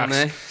 Baskin on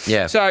there.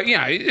 Yeah. So,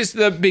 it's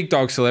the big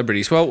dog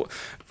celebrities. Well,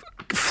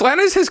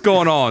 Flanners has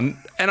gone on,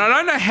 and I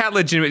don't know how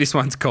legitimate this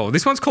one's called.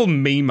 This one's called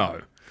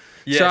Memmo.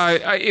 Yes. So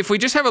if we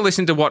just have a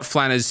listen to what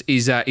Flanners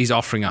is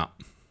offering up.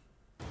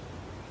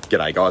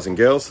 G'day guys and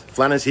girls,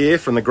 Flanners here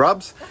from the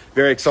Grubs.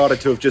 Very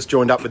excited to have just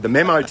joined up with the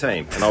Memmo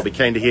team, and I'll be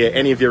keen to hear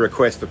any of your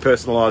requests for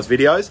personalised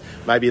videos.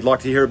 Maybe you'd like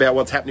to hear about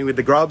what's happening with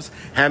the Grubs.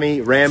 Hammy,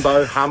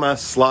 Rambo, Hummer,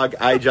 Slug,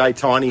 AJ,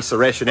 Tiny,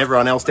 Suresh and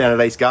everyone else down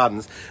at East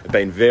Gardens have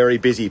been very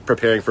busy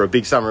preparing for a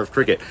big summer of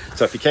cricket.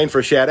 So if you're keen for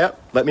a shout out,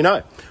 let me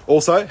know.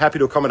 Also, happy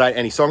to accommodate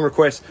any song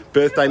requests,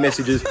 birthday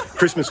messages,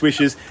 Christmas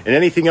wishes and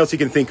anything else you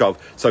can think of.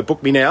 So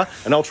book me now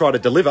and I'll try to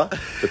deliver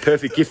the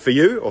perfect gift for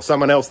you or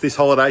someone else this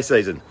holiday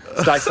season.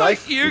 Stay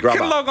safe. You and grub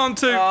can up. log on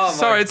to, it's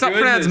not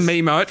goodness. pronounced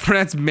Memmo, it's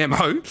pronounced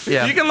Memo.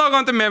 Yeah. You can log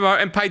on to Memo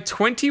and pay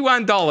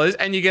 $21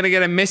 and you're going to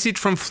get a message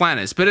from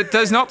Flanners. But it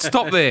does not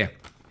stop there.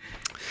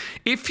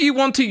 If you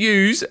want to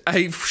use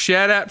a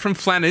shout out from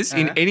Flanners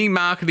in any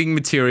marketing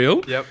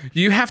material,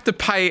 you have to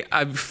pay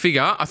a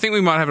figure. I think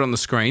we might have it on the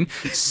screen.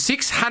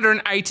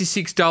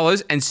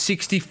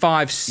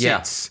 $686.65.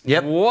 Yeah.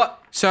 Yep.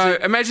 What? So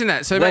imagine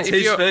that. So That's if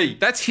his you're- fee.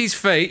 That's his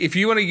fee. If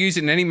you want to use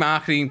it in any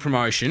marketing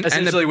promotion,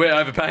 Essentially, we're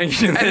overpaying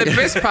you. and the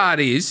best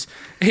part is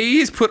he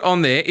has put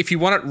on there, if you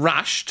want it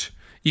rushed,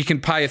 you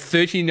can pay a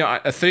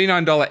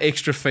 $39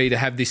 extra fee to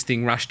have this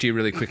thing rushed to you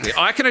really quickly.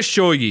 I can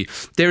assure you,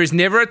 there is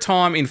never a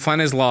time in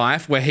Flanners'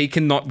 life where he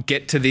cannot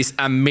get to this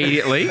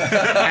immediately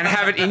and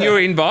have it in your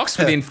inbox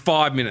within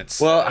 5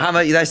 minutes. Well,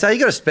 Hummer, they say you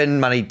got to spend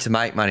money to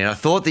make money, and I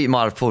thought that you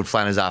might have pulled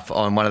Flanners up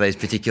on one of these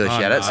particular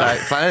shout-outs. No.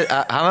 So, Flanners,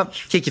 Hummer,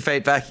 kick your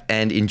feet back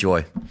and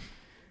enjoy.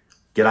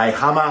 G'day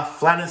Hummer,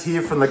 Flanners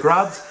here from the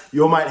Grubs.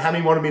 Your mate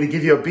Hammy wanted me to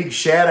give you a big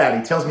shout out.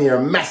 He tells me you're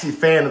a massive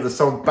fan of the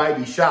song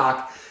Baby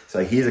Shark.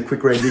 So here's a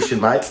quick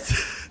rendition, mate.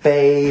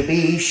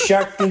 Baby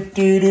shark doo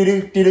doo doo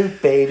doo doo doo,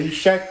 baby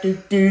shark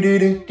doo doo doo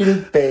doo doo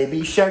doo,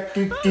 baby shark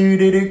doo doo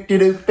doo doo doo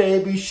doo,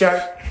 baby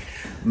shark.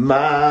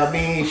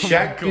 Mommy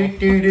shark doo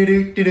doo doo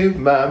doo doo doo,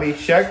 mommy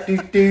shark doo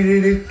doo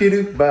doo doo doo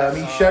doo,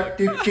 mommy shark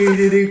doo doo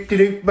doo doo doo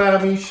doo,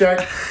 mommy shark.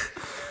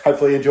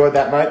 Hopefully you enjoyed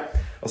that, mate.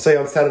 I'll see you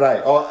on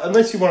Saturday. Oh,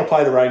 unless you want to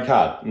play the rain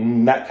card.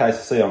 In that case,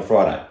 I'll see you on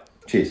Friday.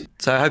 Cheers.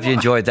 So I hope you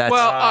enjoyed that.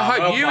 Well, I hope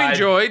well you played.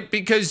 enjoyed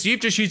because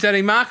you've just used that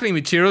in marketing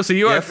material, so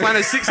you owe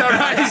Flanners $686.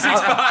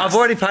 I've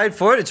already paid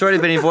for it. It's already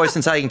been invoiced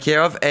and taken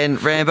care of. And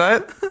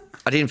Rambo,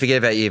 I didn't forget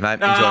about you, mate.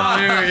 Enjoy.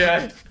 Here we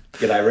go.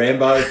 G'day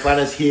Rambo,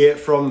 Flanners here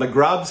from the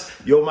Grubs.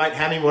 Your mate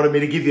Hammy wanted me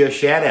to give you a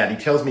shout out. He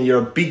tells me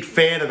you're a big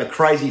fan of the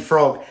Crazy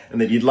Frog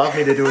and that you'd love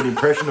me to do an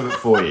impression of it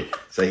for you.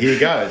 So here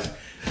goes.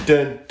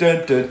 Dun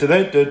dun dun dun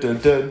dun dun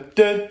dun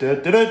dun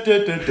dun dun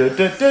dun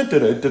dun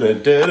dun dun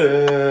dun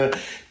dun.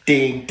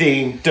 Ding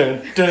ding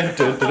dun dun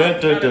dun dun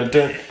dun dun dun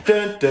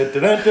dun dun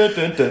dun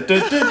dun dun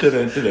dun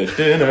dun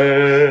dun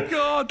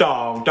dun.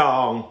 Dong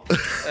dong.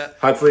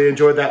 Hopefully you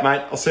enjoyed that,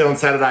 mate. I'll see you on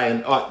Saturday,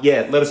 and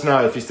let us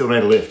know if you still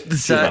need a lift.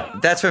 Cheers, So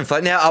mate. that's from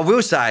Flanners. Now, I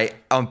will say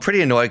I'm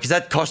pretty annoyed because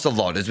that cost a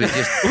lot, as we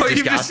just Well,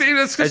 you've just discussed. seen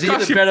us As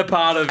discuss The better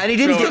part of And he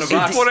didn't get- $200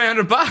 bucks.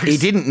 $1,400. He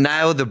didn't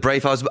nail the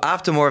brief. I was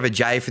after more of a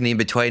J from the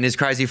in-betweeners,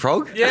 Crazy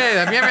Frog.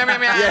 Yeah, meow, meow, meow,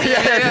 meow.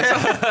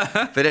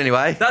 Yeah. But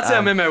anyway. That's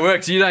how Memmo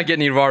works. You don't get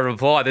any right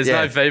reply. There's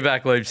Yeah. no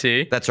feedback loops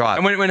here. That's right.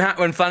 And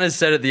when Flanners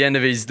said at the end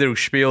of his little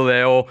spiel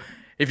there, or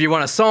if you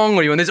want a song,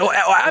 or you want this, or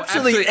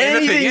absolutely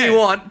anything, anything yeah. you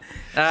want,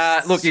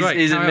 look, Sweet.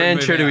 he's a Come man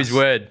over true to the his house.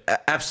 word.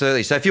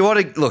 Absolutely. So if you want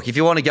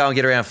to go and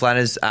get around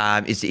Flanners,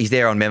 he's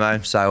there on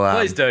Memmo. So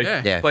Please do.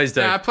 Yeah. Please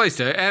do. Please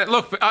do. And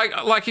look,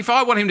 if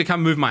I want him to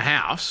come move my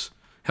house,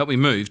 help me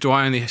move, do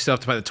I only still have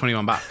to pay the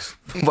 $21?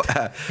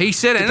 He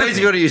said Depends if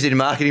anything. you want to use it in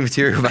marketing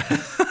material, mate.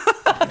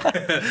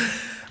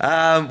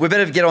 We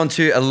better get on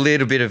to a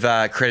little bit of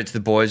credit to the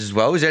boys as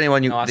well. Is there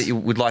anyone Nice. that you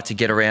would like to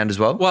get around as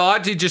well? Well, I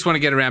did just want to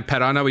get around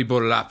Pat. I know we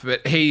brought it up,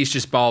 but he's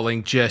just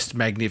bowling just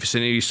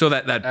magnificent. You saw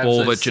that ball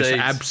Absolute that just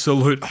seeds.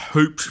 absolute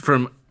hooped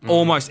from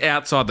almost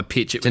outside the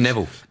pitch. It To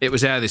Neville. It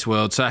was out of this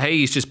world. So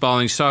he's just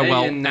bowling so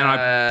well, and, and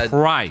I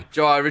pray.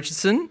 Jai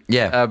Richardson,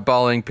 Yeah.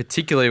 bowling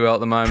particularly well at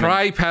the moment.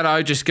 Pray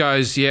Pato just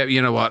goes, yeah,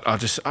 you know what?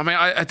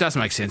 It doesn't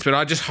make sense, but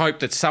I just hope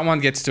that someone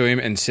gets to him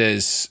and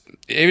says,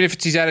 even if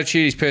it's his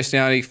attitude, his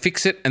personality,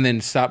 fix it and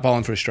then start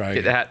bowling for Australia.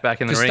 Get the hat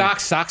back in the Because ring. Stark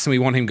sucks and we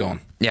want him gone.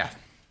 Yeah.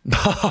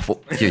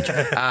 Huge.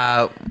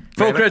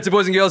 Full credit to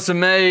boys and girls from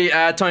me.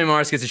 Tommy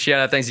Morris gets a shout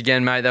out. Thanks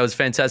again, mate. That was a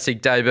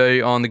fantastic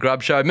debut on the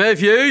Grub Show. Merv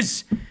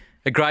Hughes,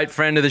 a great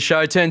friend of the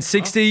show, turned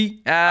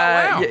 60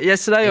 wow.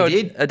 yesterday or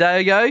He did. a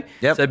day ago.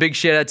 Yep. So big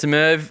shout out to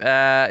Merv.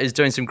 Is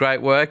doing some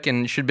great work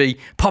and should be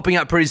popping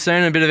up pretty soon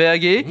in a bit of our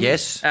gear.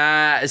 Yes.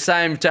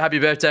 Same to happy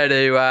birthday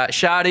to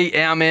Shardy,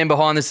 our man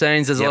behind the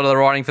scenes. Does a lot of the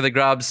writing for the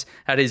Grubs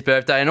at his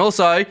birthday. And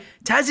also,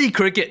 Tassie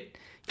Cricket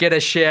get a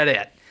shout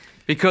out.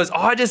 Because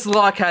I just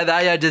like how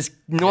they are just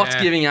not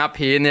Yeah. giving up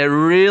here and they're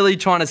really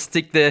trying to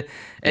stick their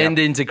end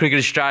into Cricket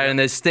Australia and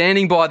they're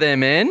standing by their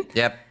man.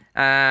 Yep.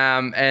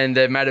 And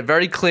they've made it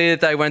very clear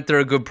that they went through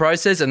a good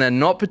process and they're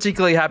not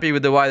particularly happy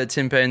with the way that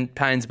Tim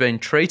Payne's been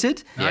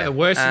treated. No, the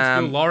worst since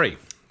Bill Laurie.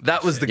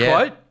 That was the Yeah.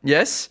 quote,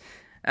 yes.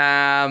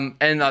 And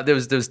there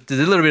was a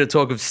little bit of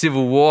talk of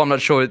civil war. I'm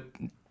not sure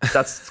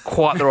that's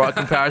quite the right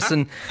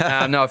comparison.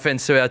 No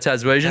offence to our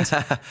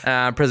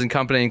Taswegians, present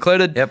company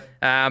included. Yep.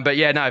 But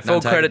yeah, no, full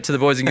None taken. credit to the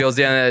boys and girls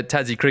down at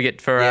Tassie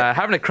Cricket for Yep.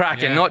 having a crack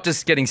Yeah. and not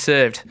just getting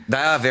served. They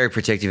are very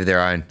protective of their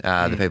own,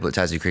 the people at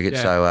Tassie Cricket.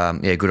 Yeah. So,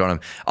 good on them.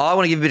 I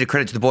want to give a bit of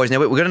credit to the boys. Now,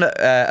 we're going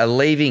to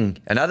leaving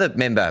another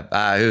member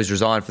who has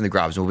resigned from the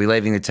Grubs. We'll be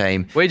leaving the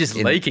team. We're just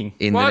leaking.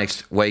 In the What?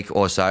 next week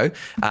or so.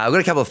 I've got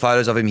a couple of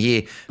photos of him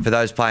here for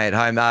those playing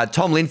at home.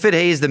 Tom Linford,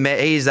 he's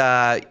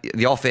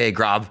the off-air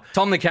Grub.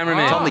 Tom the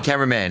cameraman. Tom the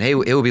cameraman. He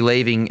will be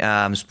leaving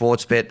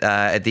Sportsbet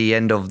at the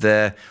end of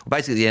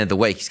basically the end of the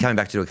week. He's coming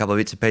back to do a couple of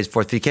bits and pieces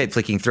for us. If you keep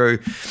flicking through,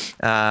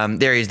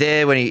 there he is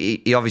there when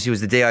he obviously was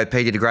the DOP,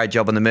 did a great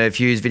job on the Merv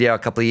Hughes video a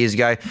couple of years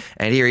ago,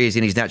 and here he is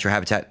in his natural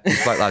habitat.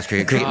 This bloke loves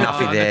cricket. Cricket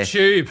Nuffy the there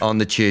tube. on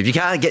the tube. You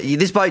can't get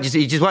this bloke.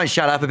 He just won't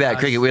shut up about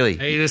cricket, will he?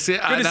 He just,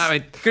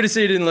 Good to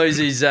see he didn't lose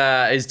his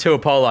tour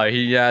polo.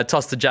 He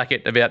tossed the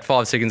jacket about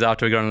 5 seconds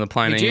after we got on the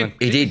plane. He in did.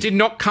 England. He did. Did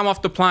not come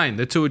off the plane,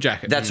 the tour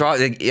jacket. That's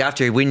right.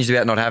 After he whinged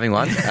about not having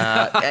one.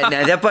 Now,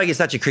 that bloke is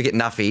such a cricket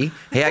nuffy.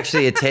 He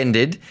actually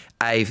attended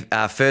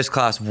a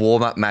first-class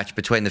warm-up match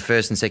between the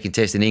first and second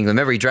test in England.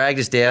 Remember, he dragged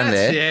us down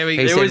there. Yeah, He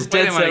it said- was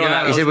dead set on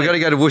that. He said, we've got to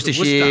go to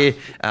Worcestershire.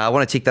 Worcester. I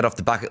want to tick that off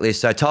the bucket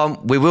list. So, Tom,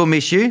 we will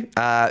miss you.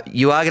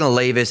 You are going to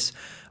leave us.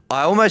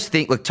 I almost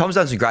think, look, Tom's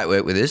done some great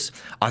work with us.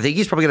 I think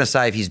he's probably going to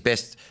save his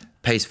best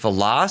piece for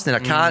last, and I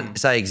can't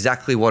say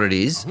exactly what it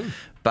is,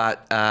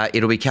 but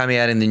it'll be coming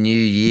out in the new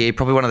year.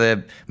 Probably one of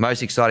the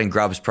most exciting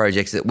Grubs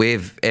projects that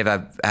we've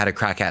ever had a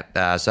crack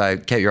at. So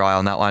keep your eye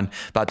on that one.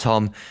 But,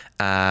 Tom,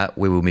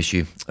 we will miss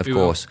you, of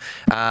course.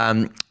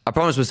 I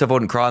promised myself I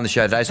wouldn't cry on the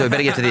show today, so we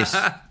better get to this.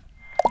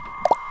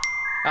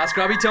 Ask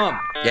Grubby Tom.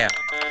 Yeah.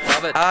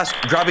 Love it. Ask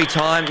Grubby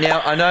time. Now,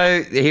 I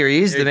know here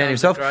he is, the man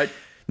himself. Great.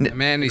 The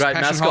man, his Great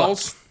passion mascot.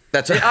 holes.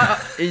 That's it.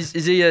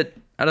 Is he a...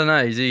 I don't know.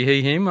 Is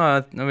he him?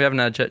 No, we haven't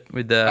had a chat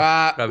with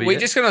Grubby We're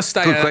yet. just going to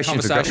stay Good out of the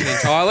question for conversation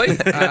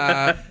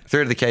entirely.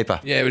 Through to the keeper.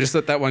 Yeah, we just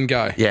let that one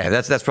go. Yeah,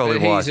 that's probably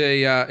But wise.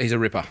 he's a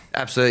ripper.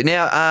 Absolutely.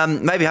 Now,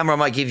 maybe, Hummer, I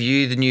might give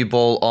you the new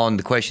ball on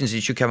the questions.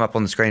 It should come up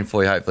on the screen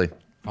for you, hopefully.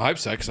 I hope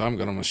so, because I haven't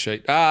got it on my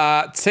sheet.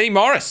 T.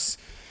 Morris.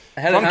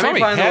 How From did Tommy.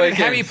 he play on the How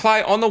weekend? did you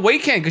play on the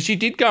weekend? Because you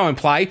did go and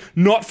play,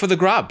 not for the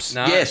Grubs.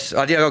 No. Yes,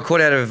 I did. I got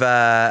caught out of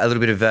a little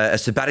bit of a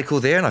sabbatical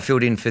there, and I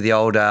filled in for the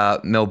old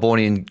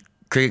Melbourneian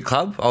Cricket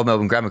Club, Old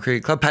Melbourne Grammar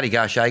Cricket Club. Paddy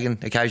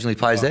Garshagen occasionally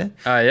plays there.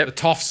 Oh, yep. The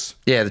Toffs.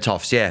 Yeah, the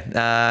Toffs, yeah.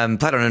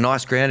 Played on a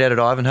nice ground out at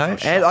Ivanhoe.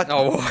 And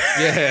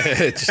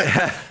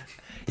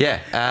Yeah.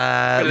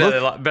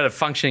 yeah. Better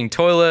functioning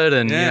toilet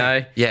and,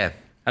 Yeah.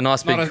 a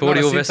nice big Not a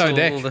cordial Syntho vessel.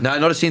 deck. No,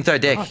 not a Syntho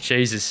deck. Oh,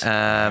 Jesus.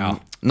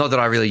 Not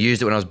that I really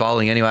used it when I was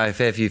bowling anyway. A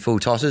fair few full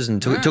tosses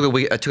and took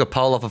a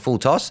pole off a full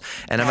toss,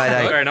 and I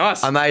made very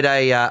nice. I made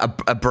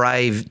a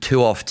brave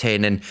 2 off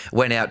 10 and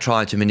went out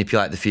trying to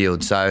manipulate the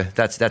field. So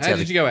that's How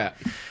did you go out?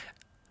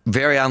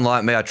 very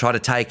unlike me. I tried to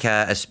take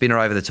a spinner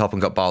over the top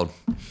and got bowled.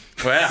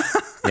 Wow.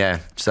 Yeah.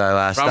 So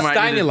Right,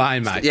 Stay in your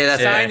lane, mate. Yeah,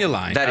 that's Stay in your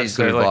lane. that is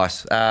good Absolutely.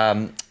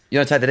 advice. You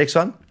want to take the next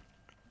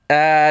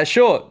one?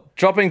 Sure.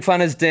 Dropping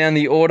Flanners down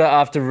the order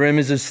after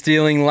rumours of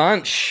stealing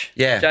lunch.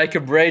 Yeah.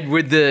 Jacob Reid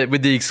with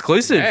the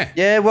exclusive. Yeah.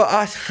 Yeah.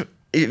 Well,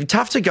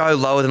 tough to go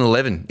lower than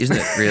 11, isn't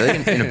it?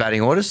 Really, in a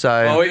batting order. So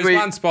Well, There's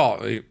one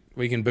spot.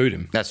 We can boot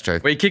him. that's true.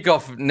 We kick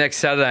off next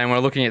Saturday and we're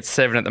looking at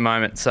 7 at the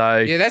moment. So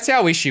Yeah, that's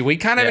our issue. We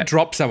can't ever Yeah.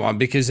 drop someone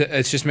because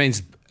it just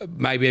means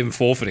maybe even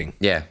forfeiting.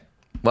 Yeah.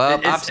 Well,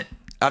 It's-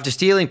 after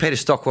stealing Peter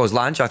Stockwell's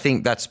lunch, I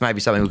think that's maybe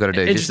something we've got to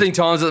do. interesting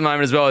times at the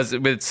moment as well, is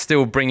with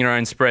still bring your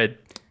own spread.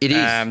 It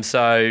is.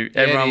 So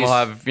everyone it will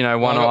is. have one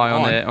Well, I eye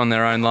got mine. on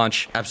their own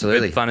lunch.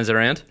 Absolutely. With Flanners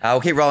around.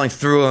 We'll keep rolling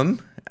through them.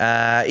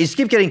 Is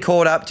Skip getting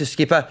caught up to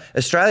Skipper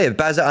Australia?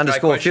 Bazza _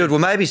 question. field. Well,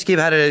 maybe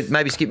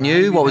Skip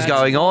knew what was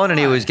going on and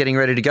he was getting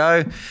ready to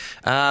go.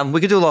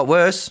 We could do a lot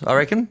worse, I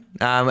reckon.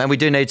 And we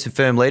do need some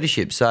firm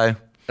leadership. So,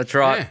 That's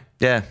right.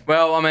 yeah.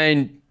 Well, I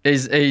mean,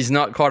 he's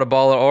not quite a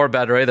bowler or a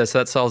batter either, so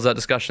that solves that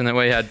discussion that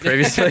we had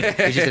previously.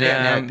 He's just an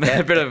out-and-out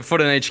A bit of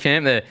foot in each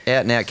camp there.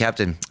 Out and out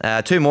captain.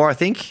 2 more, I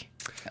think.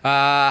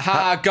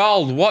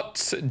 Gold.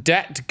 What's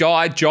dat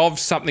guy Jov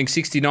something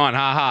 69?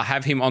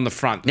 Have him on the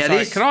front. Now, So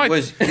this can I?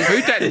 was-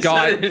 Who that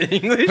guy? that in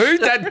English? Who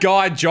that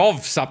guy Jov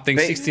something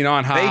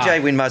 69?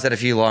 BJ Winmar's had a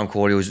few lime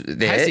cordials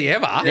there. Has he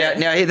ever?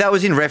 Now, that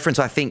was in reference,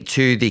 I think,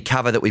 to the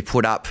cover that we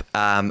put up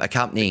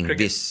accompanying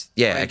this.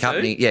 Yeah, 22?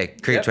 accompanying. Yeah,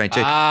 Cricket 22.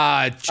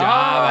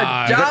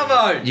 Javo.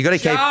 Javo! You got to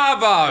keep.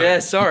 Javo. Yeah,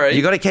 sorry.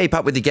 You got to keep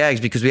up with the gags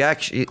because we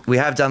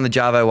have done the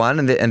Javo one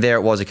and there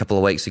it was a couple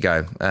of weeks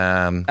ago.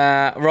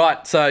 Right,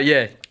 so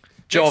yeah.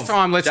 Next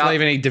time, let's Jov. leave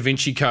any Da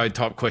Vinci Code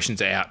type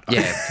questions out.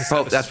 Yeah,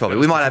 that's probably.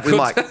 We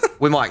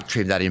might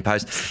trim that in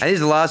post. And here's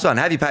the last one.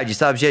 Have you paid your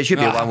subs yet? Should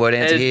be a one-word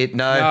answer Ed, here.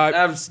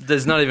 No.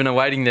 There's not even a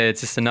waiting there. It's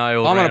just a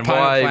no. all I'm on a round.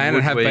 payment Why plan and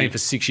would have we- been for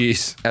 6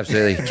 years.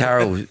 Absolutely.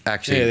 Carol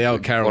actually Yeah, the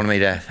old Carol. wanted me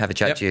to have a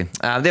chat to you.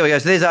 There we go.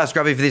 So there's Ask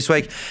Grubby for this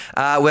week.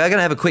 We are going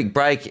to have a quick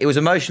break. It was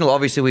emotional.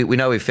 Obviously, we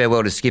know we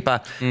farewelled to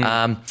Skipper.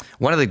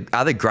 One of the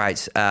other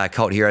great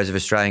cult heroes of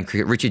Australian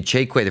cricket, Richard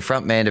Cheekwee, the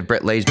front man of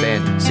Brett Lee's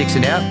band, 6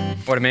 and Out.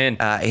 What a man.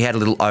 He had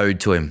a little ode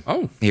to him.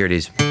 Oh. Here it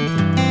is.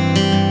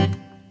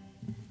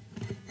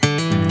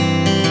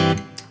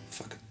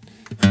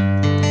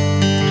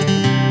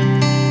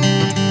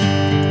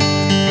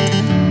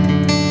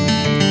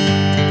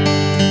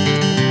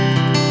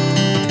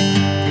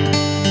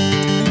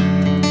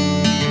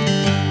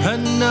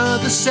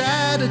 Another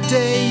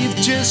Saturday, you've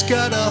just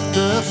got off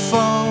the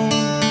phone.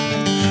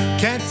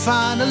 Can't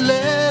find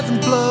 11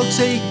 blokes,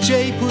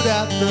 AJ put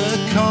out the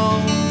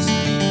cones.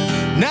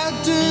 Now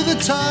do the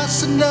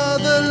toss,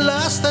 another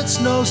loss, that's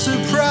no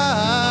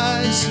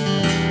surprise.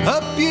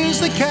 Abuse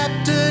the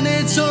captain,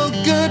 it's all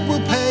good,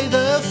 we'll pay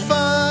the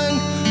fine.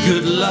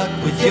 Good luck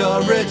with your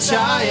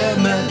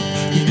retirement,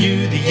 you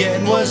knew the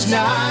end was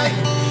nigh.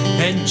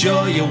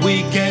 Enjoy your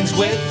weekends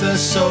with the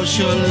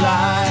social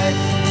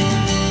life.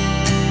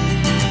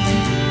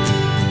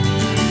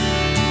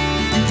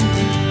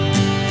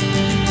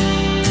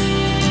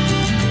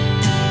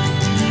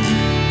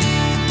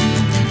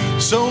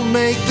 So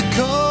make the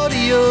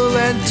cordial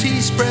and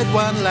tea spread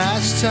one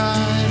last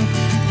time.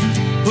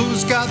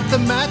 Who's got the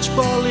match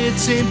ball?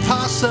 It's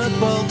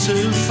impossible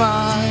to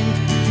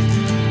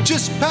find.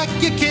 Just pack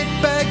your kit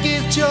bag,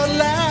 it's your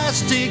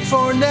last gig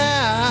for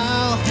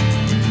now.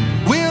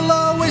 We'll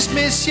always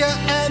miss you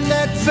and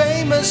that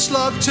famous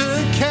slog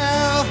to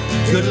cow.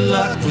 Good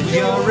luck with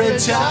your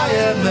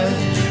retirement,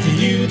 you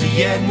knew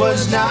the end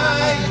was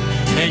nigh.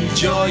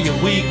 Enjoy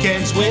your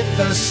weekends with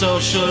a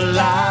social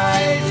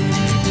life.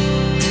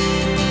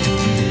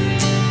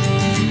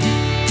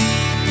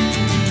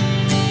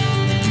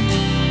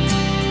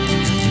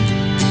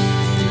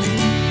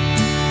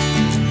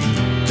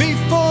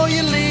 Before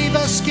you leave,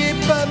 I skip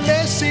a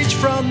message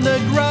from the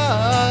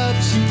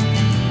Grubs.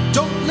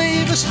 Don't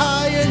leave us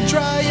high and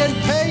dry and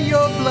pay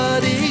your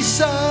bloody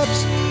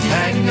subs.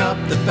 Hang up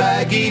the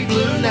baggy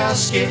blue, now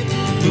skip,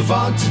 move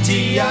on to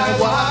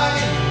DIY.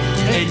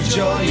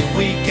 Enjoy your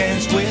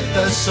weekends with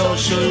a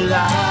social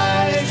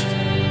life.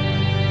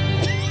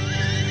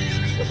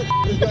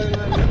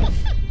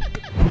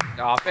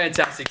 Oh,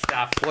 fantastic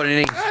stuff. What an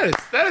innings. That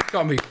has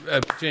got me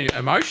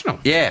emotional.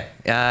 Yeah,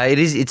 it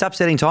is. It's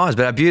upsetting times,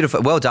 but a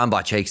beautiful. Well done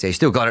by Cheeks there. He's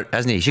still got it,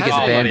 hasn't he? He should get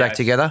the band back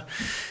together.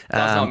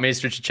 That's not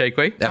miss Richard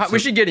Cheekwee. absolutely. We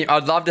should get him.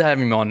 I'd love to have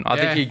him on. I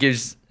think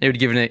he would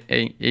give an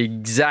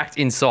exact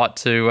insight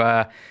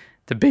to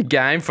the big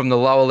game from the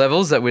lower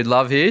levels that we'd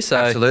love here. So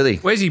Absolutely.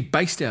 Where's he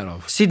based out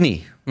of?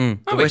 Sydney. Oh,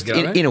 West, we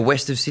can go there. inner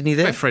west of Sydney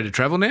there. We're free to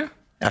travel now.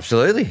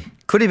 Absolutely.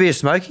 Could he be a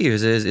smoky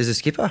as a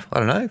skipper? I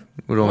don't know.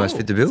 Would almost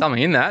fit the bill.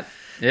 something in that.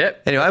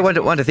 Yep. Anyway,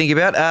 one to think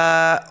about.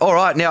 All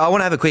right, now I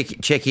want to have a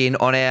quick check-in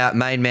on our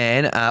main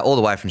man all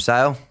the way from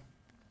Sale.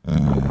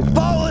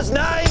 Bowler's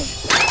name.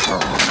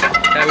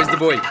 How is the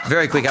boy?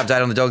 Very quick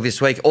update on the dog this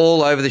week.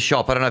 All over the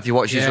shop. I don't know if you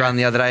watched his run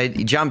the other day.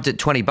 He jumped at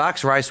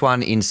 $20. Race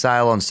one in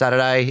Sale on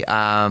Saturday.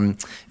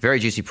 Very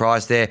juicy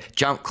prize there.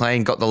 Jumped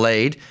clean, got the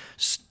lead.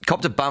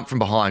 Copped a bump from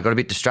behind, got a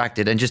bit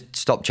distracted and just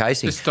stopped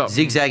chasing. Just stopped.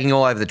 Zigzagging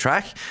all over the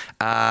track.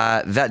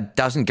 That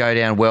doesn't go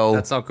down well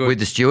That's not good. with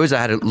the stewards. I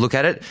had a look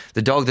at it.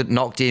 The dog that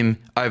knocked him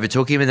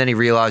overtook him and then he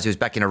realised he was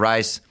back in a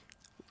race.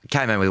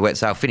 Came in with a wet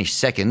sail, finished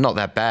second, not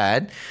that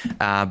bad.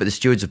 But the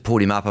stewards have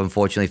pulled him up,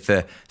 unfortunately,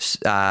 for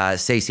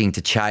ceasing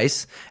to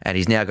chase. And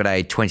he's now got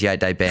a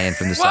 28-day ban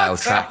from the Sale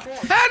track.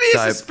 How do you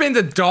So- suspend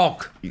a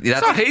dog?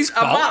 It's not his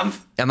fault.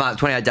 A month,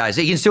 28 days.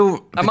 He can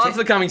still... A month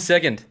for coming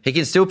second. He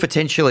can still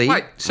potentially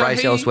Wait, so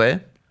race he-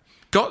 elsewhere.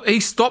 He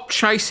stopped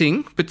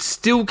chasing, but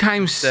still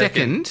came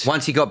second.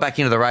 Once he got back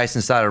into the race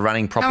and started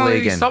running How long properly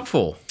did he again. stop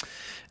for?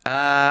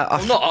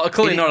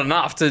 Clearly not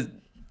enough to.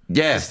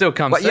 Yeah. still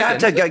come But you have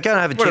to second. go and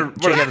have a What a- check.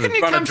 what check a- out of How can the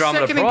you run a come drum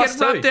at a second and get price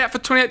rubbed too. out for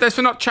 28 days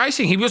for not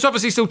chasing? He was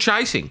obviously still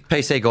chasing.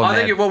 PC gone I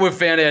mad. think what we've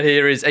found out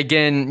here is,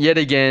 yet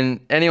again,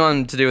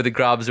 anyone to do with the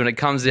Grubs, when it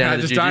comes down No,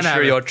 to the just don't have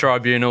judiciary it. or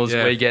tribunals,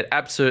 Yeah. we get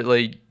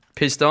absolutely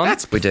pissed on.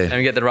 We do. And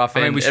we get the rough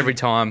mean, end we should- every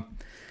time.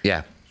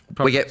 Yeah.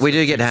 Probably We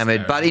do get some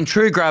hammered, but in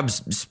true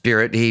Grubs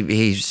spirit,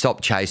 he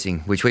stopped chasing,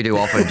 which we do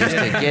often, just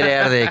to get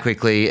out of there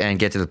quickly and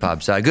get to the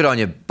pub. So good on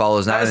you,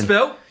 bowlers, Had a Nathan.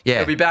 spell. Yeah.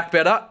 He'll be back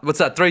better. What's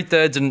that?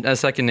 3/3 and a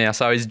second now.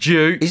 So he's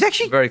due. He's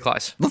actually- very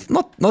close.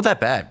 Not that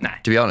bad,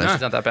 to be honest.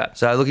 It's not that bad.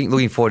 So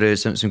looking forward to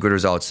some good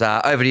results.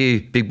 Over to you,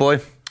 big boy.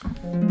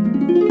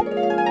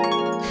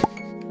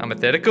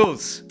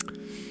 Hypotheticals.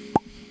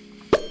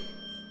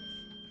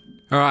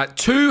 All right,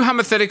 2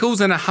 hypotheticals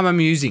and a hummer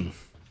musing.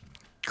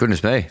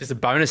 Goodness me. Just a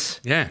bonus.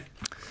 Yeah.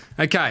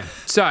 Okay,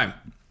 so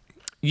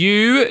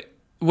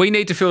we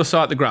need to fill a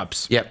site at the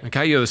Grubs. Yep.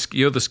 Okay,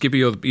 you're the skipper.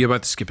 You're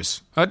both the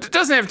skippers. It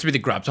doesn't have to be the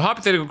Grubs. A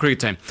hypothetical cricket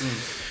team.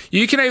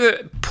 You can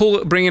either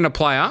bring in a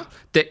player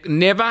that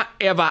never,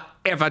 ever,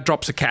 ever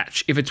drops a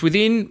catch. If it's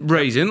within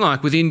reason,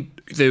 like within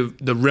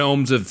the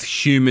realms of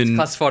human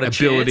Classified a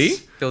ability,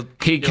 chance, he'll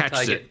catches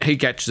take it. He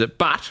catches it,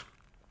 but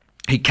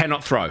he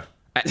cannot throw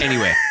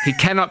anywhere. He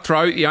cannot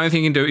throw. The only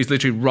thing he can do is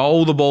literally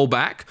roll the ball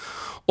back,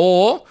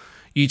 or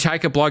you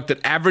take a bloke that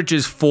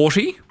averages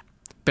 40,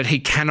 but he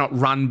cannot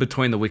run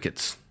between the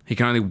wickets. He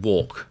can only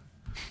walk.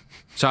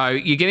 So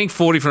you're getting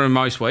 40 from him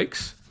most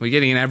weeks. We're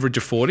getting an average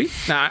of 40.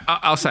 No,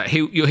 I'll say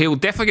he'll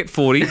definitely get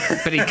 40,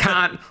 but he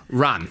can't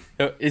run.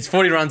 It's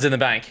 40 runs in the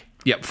bank.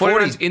 Yep, 40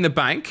 runs in the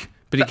bank,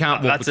 but he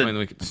can't walk That's between the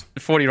wickets.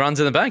 40 runs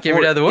in the bank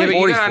every day of the Yeah, week. but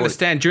you 40's got to 40.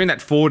 understand, during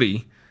that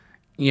 40,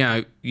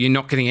 you're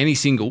not getting any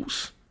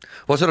singles.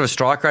 What sort of a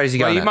strike rate is he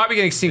Well, going you at? might be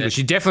getting singles.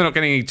 You're definitely not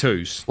getting any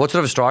twos. What sort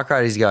of a strike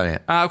rate is he going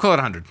at? I'll call it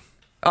 100.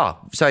 Oh,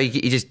 so he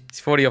just It's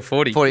 40 or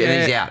 40. 40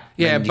 and he's out.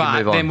 Yeah, And you can but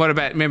move on. then what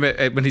about, remember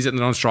when he's at the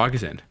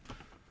non-strikers end?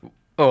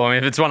 Oh, I mean,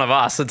 if it's one of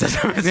us, it's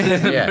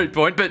a Yeah. moot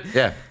point. But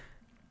Yeah.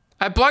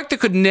 A bloke that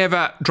could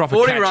never drop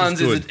 40 a catch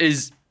runs is good.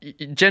 is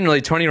generally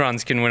 20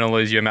 runs can win or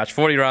lose you a match.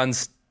 40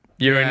 runs,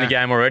 you're in Yeah. the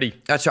game already.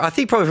 That's right. I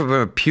think probably from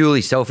a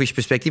purely selfish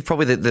perspective,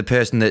 probably the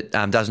person that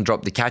doesn't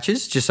drop the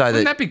catches, just so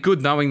Wouldn't that... that be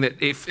good knowing that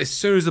if as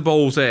soon as the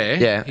ball's there,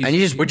 Yeah, he's- and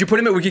you just... Would you put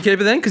him at wicketkeeper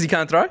then because he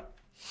can't throw?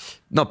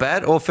 Not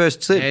bad, or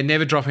first slip. yeah,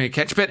 never dropping a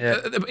catch. But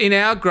in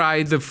our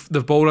grade,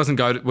 the ball doesn't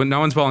go when no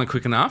one's bowling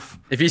quick enough.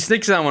 If you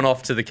snick someone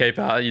off to the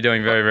keeper, you're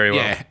doing very, very well.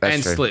 Yeah, That's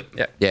and true. slip.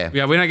 Yeah.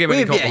 Yeah. we don't get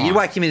many. Yeah, you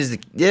whack him in as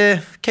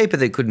the keeper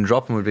that couldn't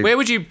drop him would be Where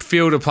would you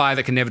field a player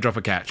that can never drop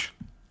a catch?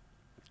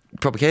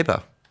 proper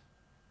keeper.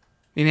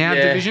 In our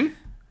Yeah. division,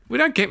 we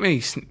don't get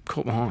many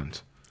caught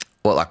behinds.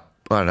 What, like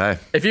I don't know.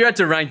 If you had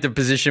to rank the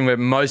position where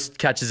most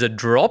catches are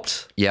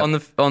dropped Yep.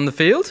 on the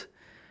field,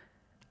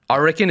 I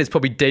reckon it's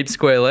probably deep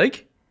square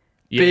leg.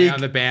 Yeah, Big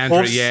on the boundary,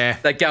 hoofs yeah.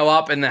 that go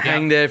up and they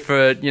hang there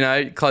for,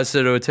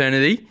 closer to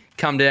eternity,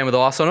 come down with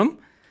ice on them.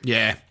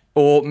 Yeah.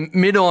 Or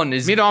mid-on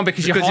is... Mid-on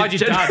because you hide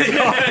your dud.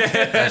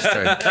 That's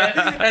true.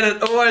 And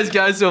it always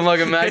goes to him like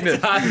a magnet.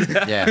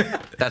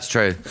 Yeah, that's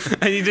true.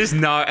 And you just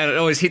know, and it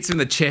always hits him in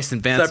the chest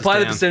and bounces So play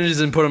down. the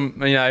percentages and put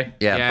them,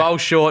 Yeah. bowl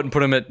short and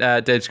put them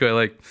at deep square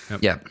leg.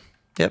 Yeah.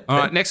 Yep. All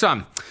right, next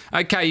one.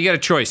 Okay, you got a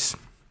choice.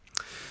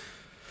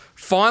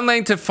 Fine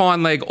leg to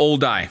fine leg all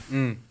day.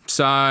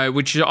 So,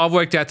 which I've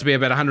worked out to be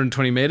about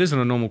 120 metres on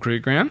a normal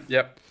cricket ground.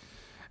 Yep.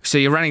 So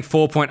you're running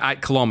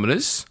 4.8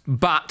 kilometres,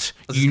 but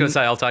I was just going to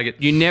say, I'll take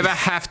it. you never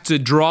have to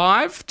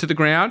drive to the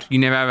ground. You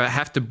never ever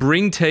have to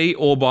bring tea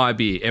or buy a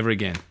beer ever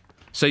again.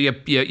 So you're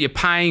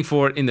paying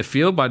for it in the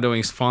field by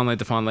doing fine leg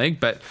to fine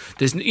leg, but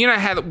there's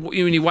how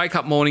when you wake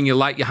up morning, you're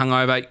late, you're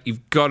hungover,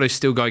 you've got to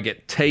still go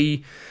get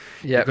tea.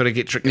 Yep. You've got to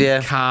get in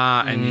the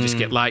car, and you just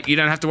get late. You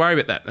don't have to worry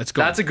about that. That's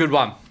good. That's a good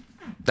one.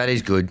 That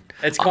is good.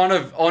 It's kind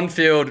of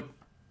on-field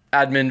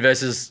admin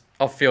versus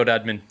off-field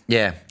admin.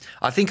 Yeah.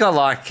 I think I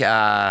like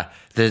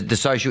the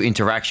social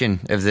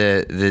interaction of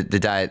the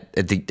day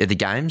at the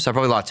games. I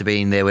probably like to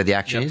be in there where the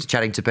action is,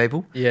 chatting to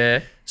people. Yeah.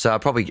 So I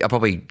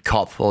probably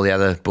cop all the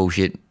other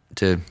bullshit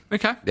to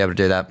okay. be able to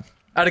do that.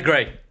 I'd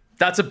agree.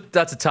 That's a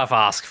tough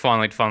ask,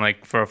 finally,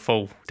 for a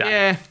full day.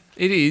 Yeah,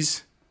 it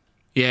is.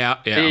 Yeah.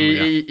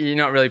 You're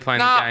not really playing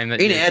the game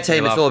that In you our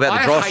team, it's love. all about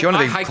the dross. You want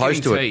to be hate close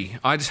getting to it. tea.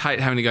 I just hate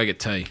having to go get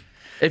tea.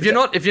 If you're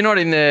not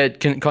in there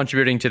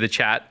contributing to the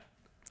chat,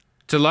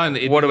 To learn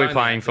that. what are we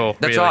playing for?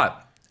 That's really? right.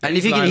 And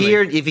if you can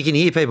lonely.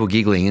 hear people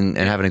giggling and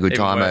having a good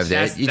Even time worse. over there,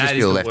 That's- you just that is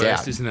feel the left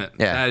worst, out, isn't it?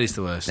 Yeah, That is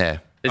the worst. Yeah,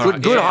 It's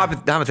good. good-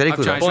 Hypothetically, I've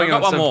though. changed. I've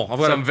got one more. I've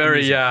got some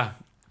very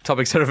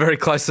topics that are very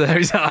close to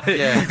those.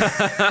 Yeah.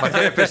 My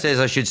therapist says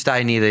I should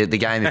stay near the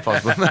game if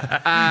possible.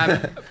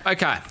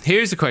 Okay,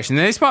 here's the question.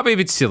 Now, this might be a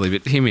bit silly,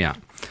 but hear me out.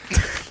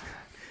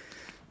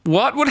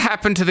 What would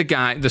happen to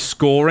the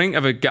scoring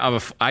of a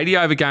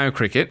 80-over game of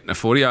cricket,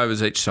 40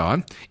 overs each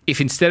side, if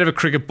instead of a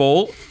cricket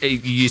ball, you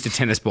used a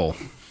tennis ball?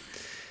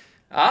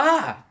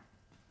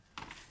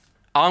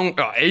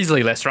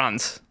 Easily less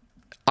runs.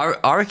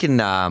 I reckon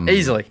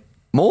Easily.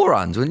 more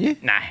runs, wouldn't you?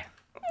 Nah.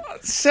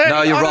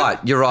 No, you're right.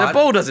 You're right. The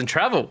ball doesn't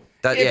travel.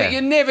 That- Yeah, but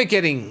you're never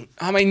getting...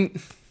 I mean,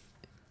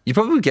 You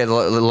probably get a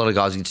lot of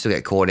guys who still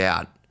get caught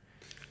out.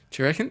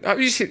 do you reckon?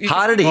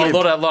 Harder to Well, hit.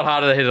 a lot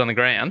harder to hit it on the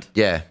ground.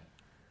 Yeah.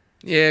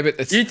 Yeah, but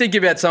it's... You think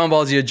about someone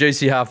bowls you a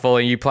juicy half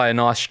volley, you play a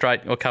nice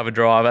straight or cover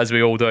drive, as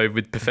we all do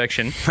with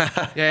perfection.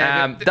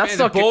 Yeah, that's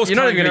the not. ball's You're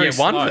not coming even going very to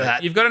get one slow. for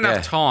that. You've got enough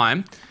Yeah.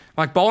 time.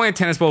 Like bowling a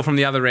tennis ball from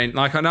the other end.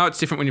 Like I know it's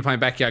different when you're playing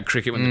backyard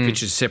cricket when the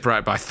pitches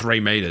separate by 3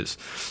 metres.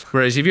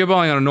 Whereas if you're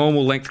bowling on a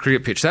normal length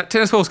cricket pitch, that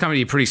tennis ball's coming to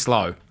you pretty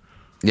slow.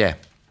 Yeah.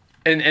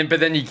 But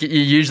then you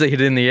usually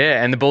hit it in the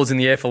air, and the ball's in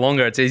the air for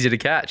longer. It's easier to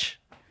catch.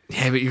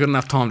 Yeah, but you've got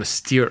enough time to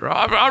steer it.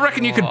 I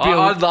reckon you could build...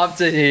 I'd love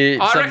to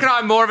hear. I reckon I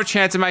have more of a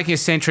chance of making a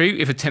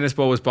century if a tennis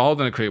ball was bowled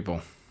than a cricket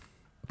ball.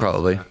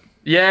 Probably.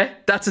 Yeah,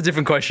 that's a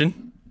different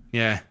question.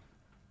 Yeah.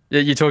 Yeah,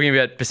 you're talking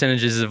about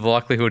percentages of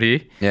likelihood here.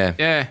 Yeah.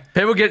 Yeah.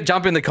 People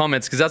jump in the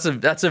comments because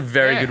that's a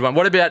very Yeah. good one.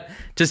 What about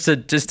just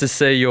to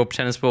see your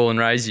tennis ball and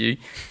raise you,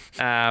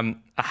 a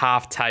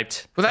half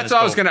taped? Well, that's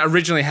what I was going to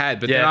originally had,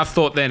 but then Yeah. I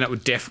thought then it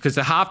would because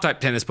the half-taped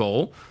tennis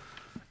ball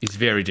is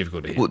very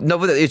difficult to hit. Well, no,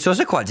 but it's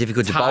also quite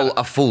difficult to bowl hard.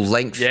 a full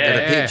length of Yeah.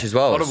 a pitch as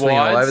well. A lot of Swing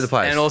all wides, over the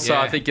place. and also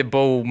Yeah. I think your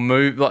ball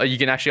move. Like you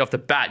can actually off the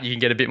bat, you can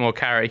get a bit more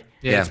carry.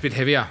 Yeah, Yeah. it's a bit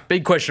heavier.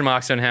 Big question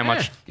marks on how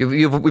much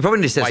we probably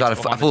need to set aside Weight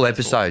a behind full the tennis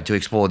episode to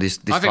explore this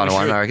I think kind we of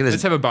one. should. I reckon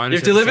Let's have a bonus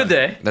you've delivered episode.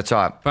 there. that's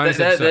right. Bonus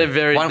They're episode.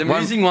 very. One- the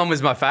one- musing one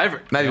was my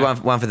favourite. Maybe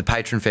one for the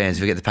patron fans.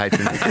 If we get the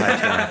patron.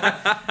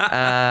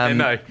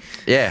 No.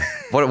 Yeah.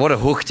 What a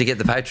hook to get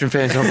the patron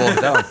fans on board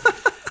with that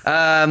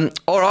one.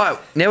 All right.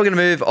 Now we're going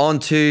to move on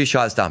to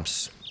Shy the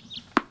Stumps.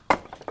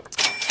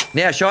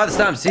 Now, Shy the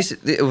Stumps,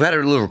 we've had a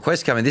little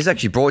request coming. This is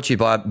actually brought to you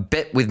by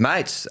Bet with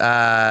Mates.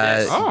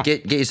 Oh.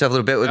 Get yourself a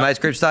little Bet with Mates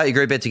group. Start your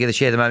group bet together.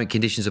 Share the moment.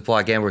 Conditions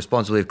apply. Gamble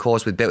responsibly, of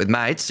course, with Bet with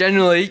Mates.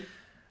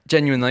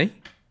 Genuinely,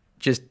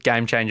 just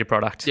game changer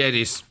product. Yeah, it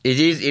is. It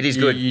is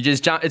good. You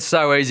just jump. It's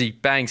so easy.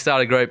 Bang,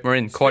 start a group. We're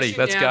in. Quaddy, Especially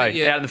let's now go. that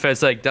you- Out in the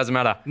first league. Doesn't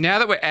matter. Now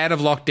that we're out of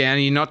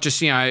lockdown, you're not just,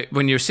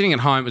 when you're sitting at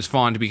home, it was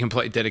fine to be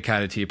completely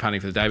dedicated to your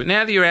punting for the day. But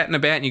now that you're out and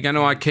about and you're going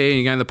to IKEA and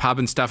you're going to the pub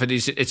and stuff,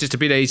 it's just a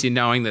bit easier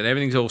knowing that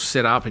everything's all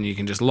set up and you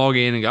can just log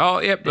in and go, oh,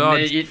 yep.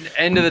 And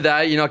end of the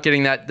day, you're not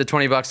getting the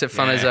 $20 that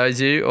Flanners Yeah.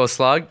 owes you or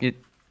Slug.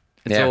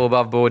 It's Yeah. all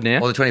above board now.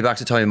 Or the $20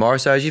 that Tommy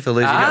Morris owes you for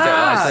losing out that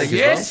last week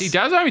yes, as he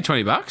does owe me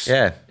 $20. well.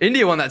 Yeah.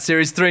 India won that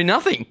series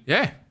 3-0.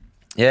 Yeah.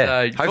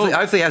 Yeah. So,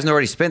 Hopefully he hasn't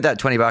already spent that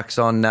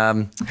 $20 on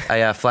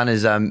a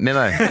Flanners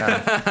memo.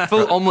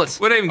 Full omelette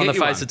We'd even on get the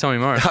you face one. of Tommy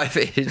Morris.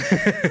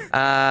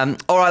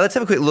 All right, let's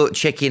have a quick look,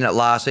 check in at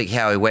last week,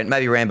 how he went.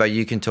 Maybe, Rambo,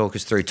 you can talk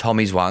us through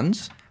Tommy's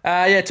ones.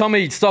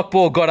 Tommy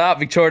Stockball got up.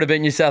 Victoria to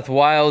beat New South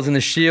Wales in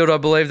the Shield, I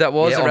believe that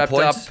was. Yeah, It on wrapped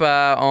points.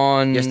 up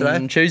on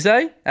Yesterday.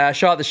 Tuesday.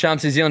 Shy at the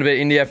Shumps, New Zealand to beat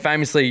India.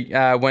 Famously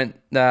went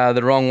the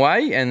wrong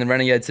way, and the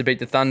Renegades to beat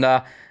the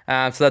Thunder.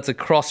 So that's a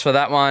cross for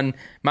that one.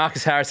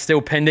 Marcus Harris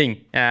still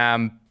pending.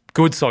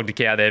 Good sog to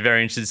cow there.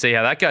 Very interested to see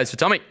how that goes for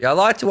Tommy. Yeah, I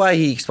liked the way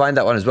he explained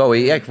that one as well.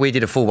 We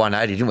did a full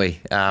 180, didn't we?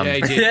 Yeah, he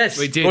did. Yes,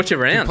 we did. watch it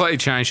around. Completely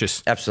changed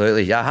us.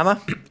 Absolutely. Yeah,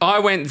 Hummer? I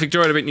went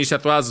Victoria to beat New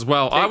South Wales as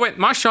well.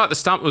 My shot at the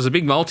stump was a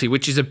big multi,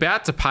 which is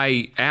about to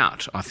pay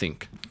out, I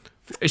think.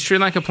 Is Sri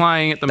Lanka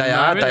playing at the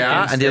moment? They are,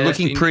 against and they're the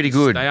looking West pretty Indies?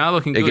 good They are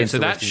looking good, against so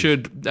the that West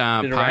should Bit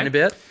of rain pay.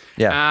 about.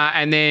 Yeah.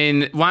 And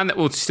then one that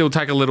will still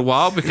take a little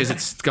while because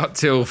it's got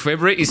till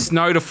February is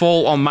snow to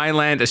fall on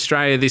mainland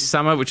Australia this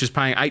summer, which is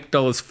paying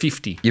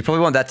 $8.50. You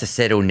probably want that to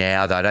settle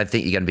now, though. I don't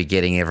think you're going to be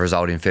getting a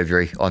result in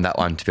February on that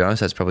one, to be honest.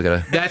 That's probably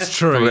got to That's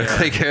true.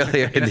 click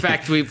earlier. In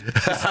fact, we've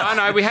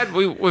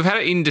had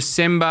it in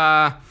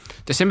December.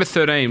 December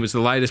 13 was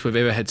the latest we've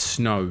ever had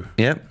snow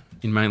Yep.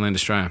 in mainland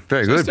Australia.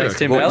 Very good. Thanks,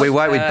 Tim We Wells.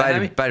 wait with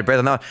Hammy? bated breath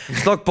on that one.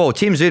 Stockball,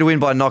 Tim Zhu to win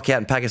by knockout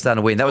and Pakistan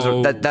to win. That was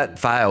that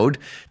failed.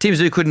 Tim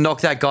Zhu couldn't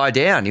knock that guy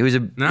down. He was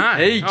No,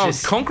 He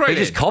just- concrete. he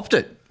just copped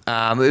it.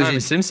 It was Homer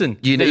Simpson.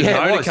 You know, Need yeah,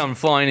 Mo it to was. come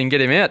flying and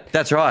get him out.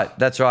 That's right.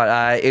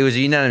 It was a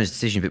unanimous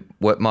decision,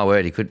 but my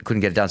word, he couldn't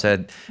get it done. So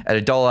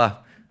at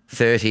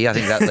 $1.30, I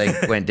think that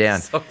leg went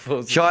down.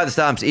 Stockball's- Shy of the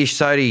stumps, Ish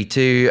Sodhi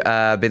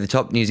to be the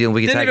top New Zealand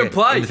wicket Didn't taker even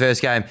play. in the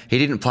first game. He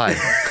didn't play.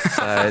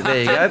 So there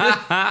you go.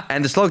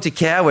 And the slog to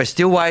cow, we're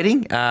still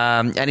waiting.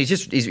 And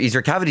he's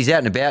recovered. He's out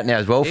and about now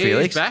as well, He's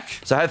Felix. back.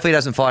 So hopefully he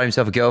doesn't find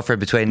himself a girlfriend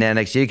between now and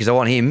next year because I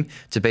want him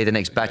to be the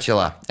next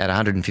bachelor at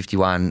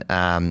 151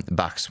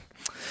 bucks.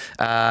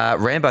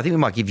 Rambo, I think we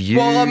might give you...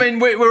 Well, I mean,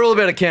 we're all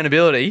about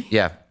accountability.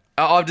 Yeah.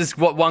 I've just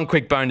got one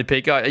quick bone to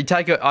pick. I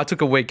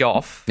took a week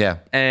off. Yeah.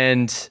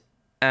 And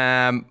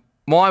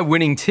my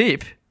winning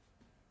tip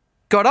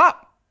got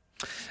up.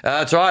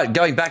 That's right.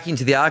 Going back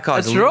into the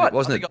archives That's a little right. bit,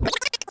 wasn't it?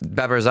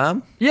 Babar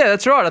Azam? Yeah,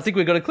 that's right. I think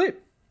we got a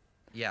clip.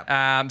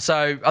 Yeah.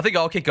 So I think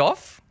I'll kick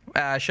off,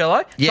 shall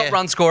I? Yeah. Top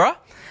run scorer.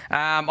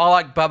 I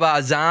like Babar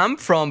Azam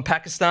from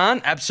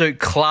Pakistan. Absolute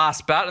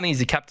class bat. I think he's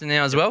the captain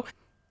now as well.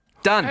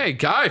 Done. There you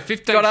go.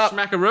 15 Got up.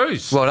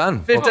 smackaroos. Well done.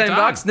 15 well done.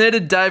 bucks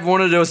netted. Dave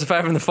wanted to do us a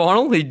favour in the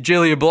final. He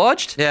duly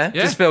obliged. Yeah.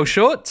 Just fell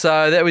short.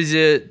 So that was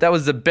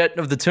the bet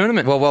of the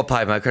tournament. Well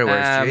played, mate. Credit where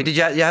it's due.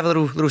 Did you have a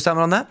little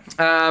something on that?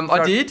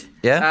 I did.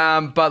 Yeah?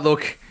 But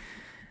look,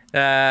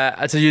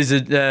 to use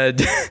I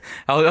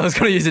was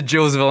going to use a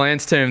Jules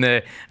Valance term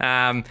there.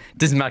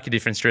 Doesn't make a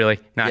difference, really.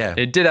 No, Yeah.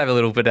 it did have a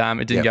little, but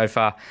it didn't Yeah. go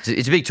far.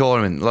 It's a big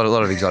tournament. A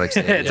lot of exotics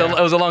there. It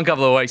was a long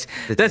couple of weeks.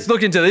 Let's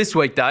look into this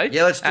week, though.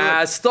 Yeah, let's do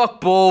it. Stock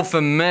ball for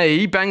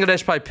me.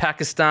 Bangladesh play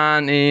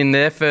Pakistan in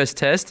their first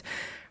test.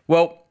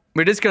 Well,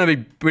 we're just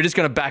going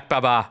to back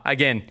Babar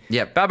again.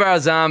 Yep. Babar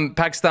Azam,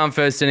 Pakistan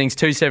first innings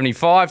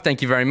 275.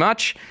 Thank you very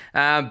much.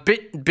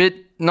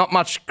 Not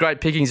much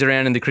great pickings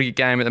around in the cricket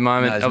game at the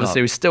moment. No, there's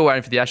Obviously, not. we're still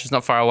waiting for the Ashes,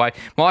 not far away.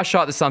 My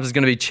shot this time is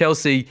going to be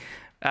Chelsea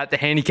at the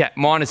handicap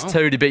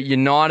 -2 to beat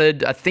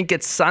United. I think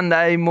it's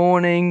Monday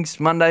morning,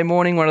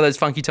 one of those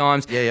funky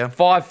times. Yeah.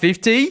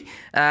 5:50.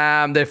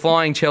 They're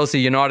flying Chelsea.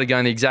 United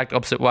going the exact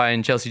opposite way,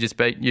 and Chelsea just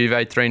beat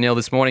Juve 3-0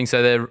 this morning,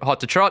 so they're hot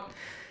to trot.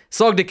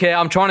 Slog to cow.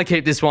 I'm trying to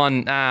keep this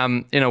one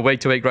in a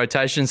week-to-week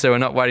rotation, so we're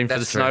not waiting for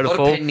the snow a to lot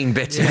fall. of pending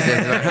bets out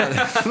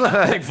there.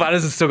 I think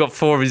Flanners has still got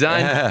 4 of his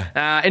own.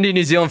 India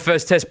New Zealand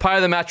first test. Player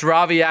of the match,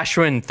 Ravi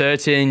Ashwin,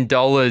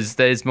 $13.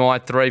 There's my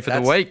 3 for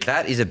the week.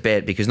 That is a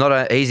bet because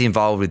he's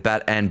involved with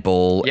bat and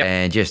ball Yep.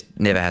 and just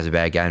never has a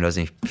bad game,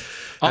 doesn't he?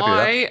 Happy with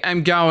that. I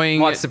am going...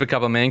 Might slip a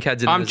couple of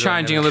man-cads in I'm it as well,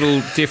 changing a anyway.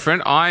 little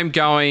different. I'm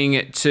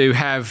going to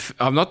have...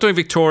 I'm not doing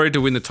Victoria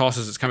to win the toss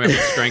as it's coming up on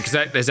the screen because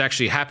that has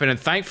actually happened, and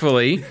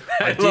thankfully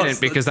I didn't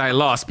lost. because they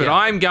lost. But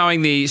I'm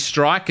going the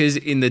strikers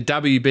in the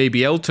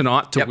WBBL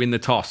tonight to win the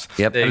toss.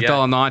 Yep. There At you go.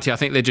 $1.90. I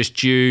think they're just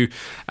due...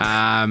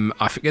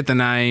 I forget the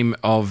name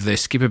of their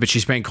skipper, but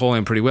she's been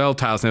calling pretty well.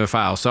 Tails never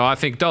fail. So I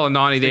think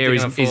 $1.90 there they're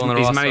is gonna fall on the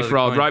right money side of for the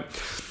old coin. rope.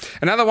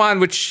 Another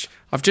one which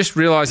I've just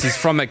realised is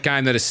from that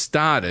game that has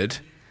started...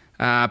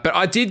 but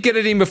I did get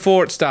it in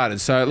before it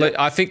started, so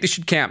I think this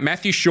should count.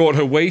 Matthew Short,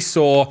 who we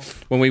saw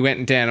when we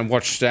went down and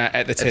watched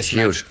at the Test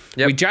match.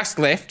 Yep. We just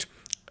left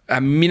a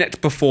minute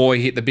before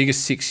he hit the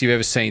biggest 6 you've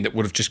ever seen that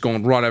would have just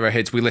gone right over our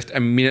heads. We left a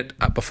minute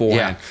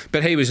beforehand. Yeah.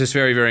 But he was just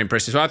very, very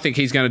impressive. So I think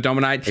he's going to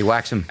dominate. He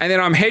whacks him. And then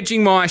I'm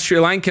hedging my Sri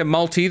Lanka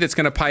multi that's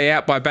going to pay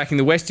out by backing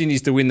the West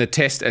Indies to win the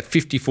Test at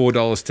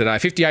 $54 today.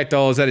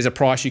 $58, that is a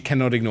price you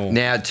cannot ignore.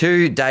 Now,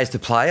 2 days to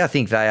play. I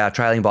think they are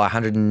trailing by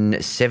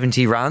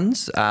 170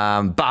 runs.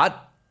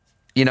 But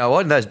you know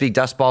what? Those big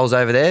dust bowls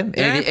over there,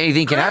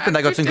 anything can happen.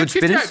 They got some good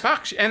spinners.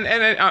 $58. And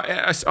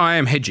I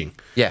am hedging.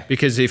 Yeah.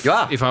 Because if You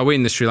are. I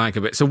win the Sri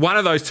Lanka bet, so one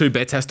of those 2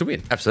 bets has to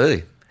win.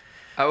 Absolutely.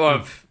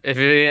 Well, if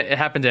it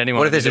happened to anyone,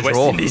 What if there's a it'd be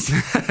the draw? West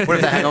Indies. What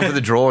if they hang on for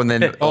the draw and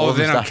then all Oh, of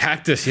them then I'm start?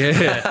 cactus.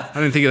 Yeah. I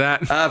didn't think of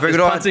that. Very good.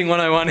 All right. Punting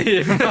 101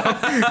 here.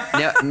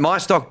 Now, my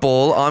stock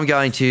ball, I'm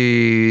going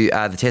to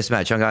the Test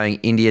match. I'm going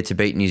India to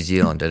beat New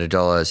Zealand at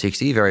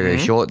 $1.60. Very, very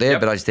short there, Yep.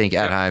 but I just think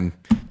at home,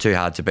 too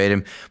hard to beat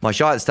him. My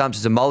shy at stumps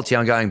is a multi.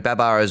 I'm going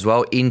Babar as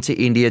well into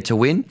India to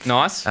win.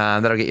 Nice.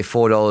 That'll get you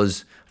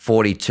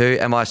 $4.42.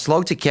 And my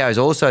slog to cow is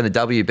also in the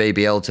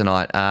WBBL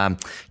tonight.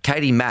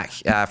 Katie Mack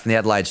from the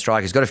Adelaide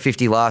Strikers got a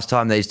 50 last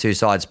time these two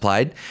sides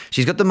played.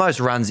 She's got the most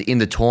runs in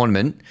the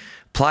tournament.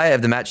 Player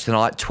of the match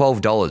tonight,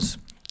 $12.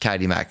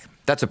 Katie Mack.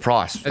 That's a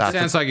price. It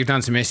sounds like you've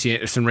done some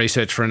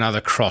research for another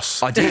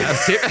cross. I did.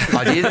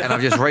 I did, and I've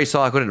just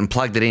recycled it and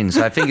plugged it in.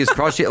 So fingers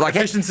crossed. Like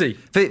Efficiency.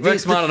 For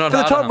Smarter, not the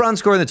harder, top huh? run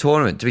scorer in the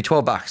tournament to be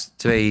 $12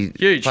 to be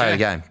Huge, player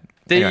yeah. of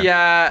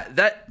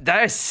the game.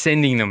 They're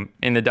sending them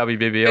in the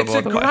WBBL. It's by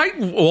a the way.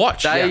 great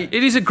watch. They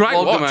It is a great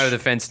flog watch. them over the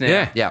fence now.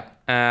 Yeah.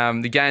 Yeah.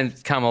 The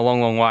game's come a long,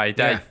 long way.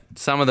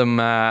 Some of them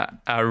are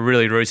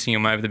really roosting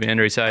them over the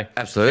boundary. So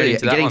Absolutely.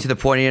 Getting to the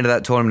pointy end of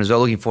that tournament as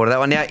well. Looking forward to that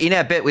one. Now, in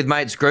our Bet with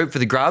Mates group for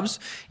the Grubs,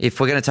 if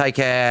we're going to take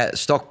our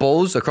stock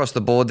balls across the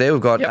board there,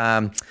 we've got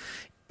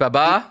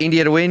Babar.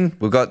 India to win.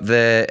 We've got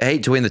the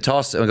Heat to win the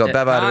toss, and we've got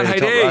Babar to win the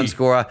top Haiti. run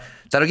scorer.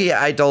 That'll get you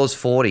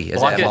 $8.40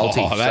 as Like our it.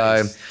 multi.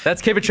 Oh,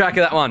 Let's keep a track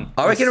of that one.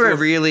 I reckon we're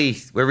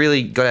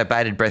really got our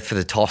bated breath for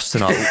the toss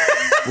tonight.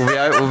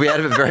 we'll be out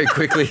of it very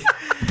quickly,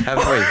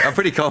 haven't we? I'm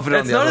pretty confident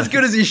It's on the not other as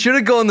good as you should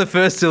have gone the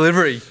first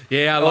delivery.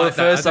 Yeah, I or like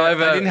the first that.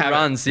 over They didn't have it.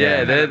 runs.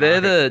 Yeah, They're they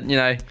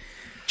the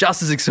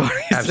just as exciting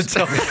as the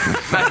top.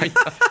 Maybe.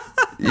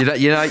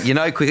 You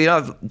know quickly.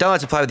 Don't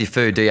like to play with your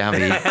food, do you, Hummer?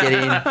 You get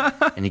in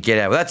and you get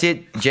out. Well, that's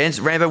it, gents.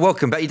 Rambo,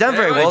 welcome back. You've done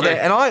very well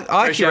there. And I actually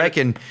Appreciate it.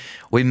 reckon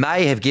we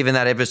may have given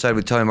that episode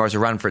with Tony Morris a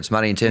run for its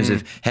money in terms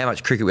of how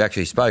much cricket we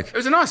actually spoke. It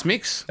was a nice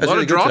mix. A was lot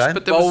really of good dross, today.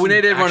 but there Well, was we some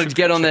need everyone to action.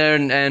 get on there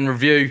and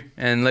review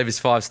and leave us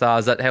 5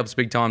 stars. That helps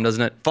big time,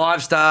 doesn't it?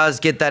 5 stars.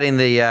 Get that in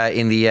the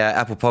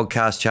Apple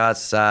Podcast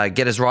charts.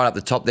 Get us right up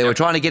the top there. We're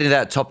trying to get into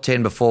that top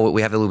 10 before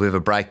we have a little bit of a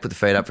break. Put the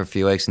feet up for a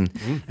few weeks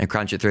and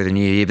crunch it through the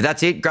new year. But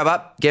that's it. Grub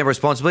up. Gamble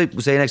responsibly.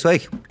 We'll see you next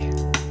week.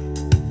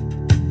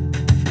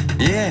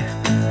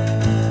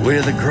 Yeah,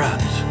 we're the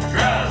Grubs.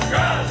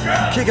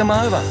 Kick 'em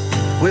over.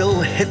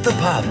 We'll hit the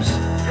pubs.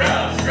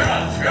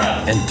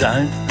 And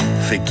don't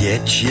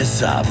forget your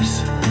subs.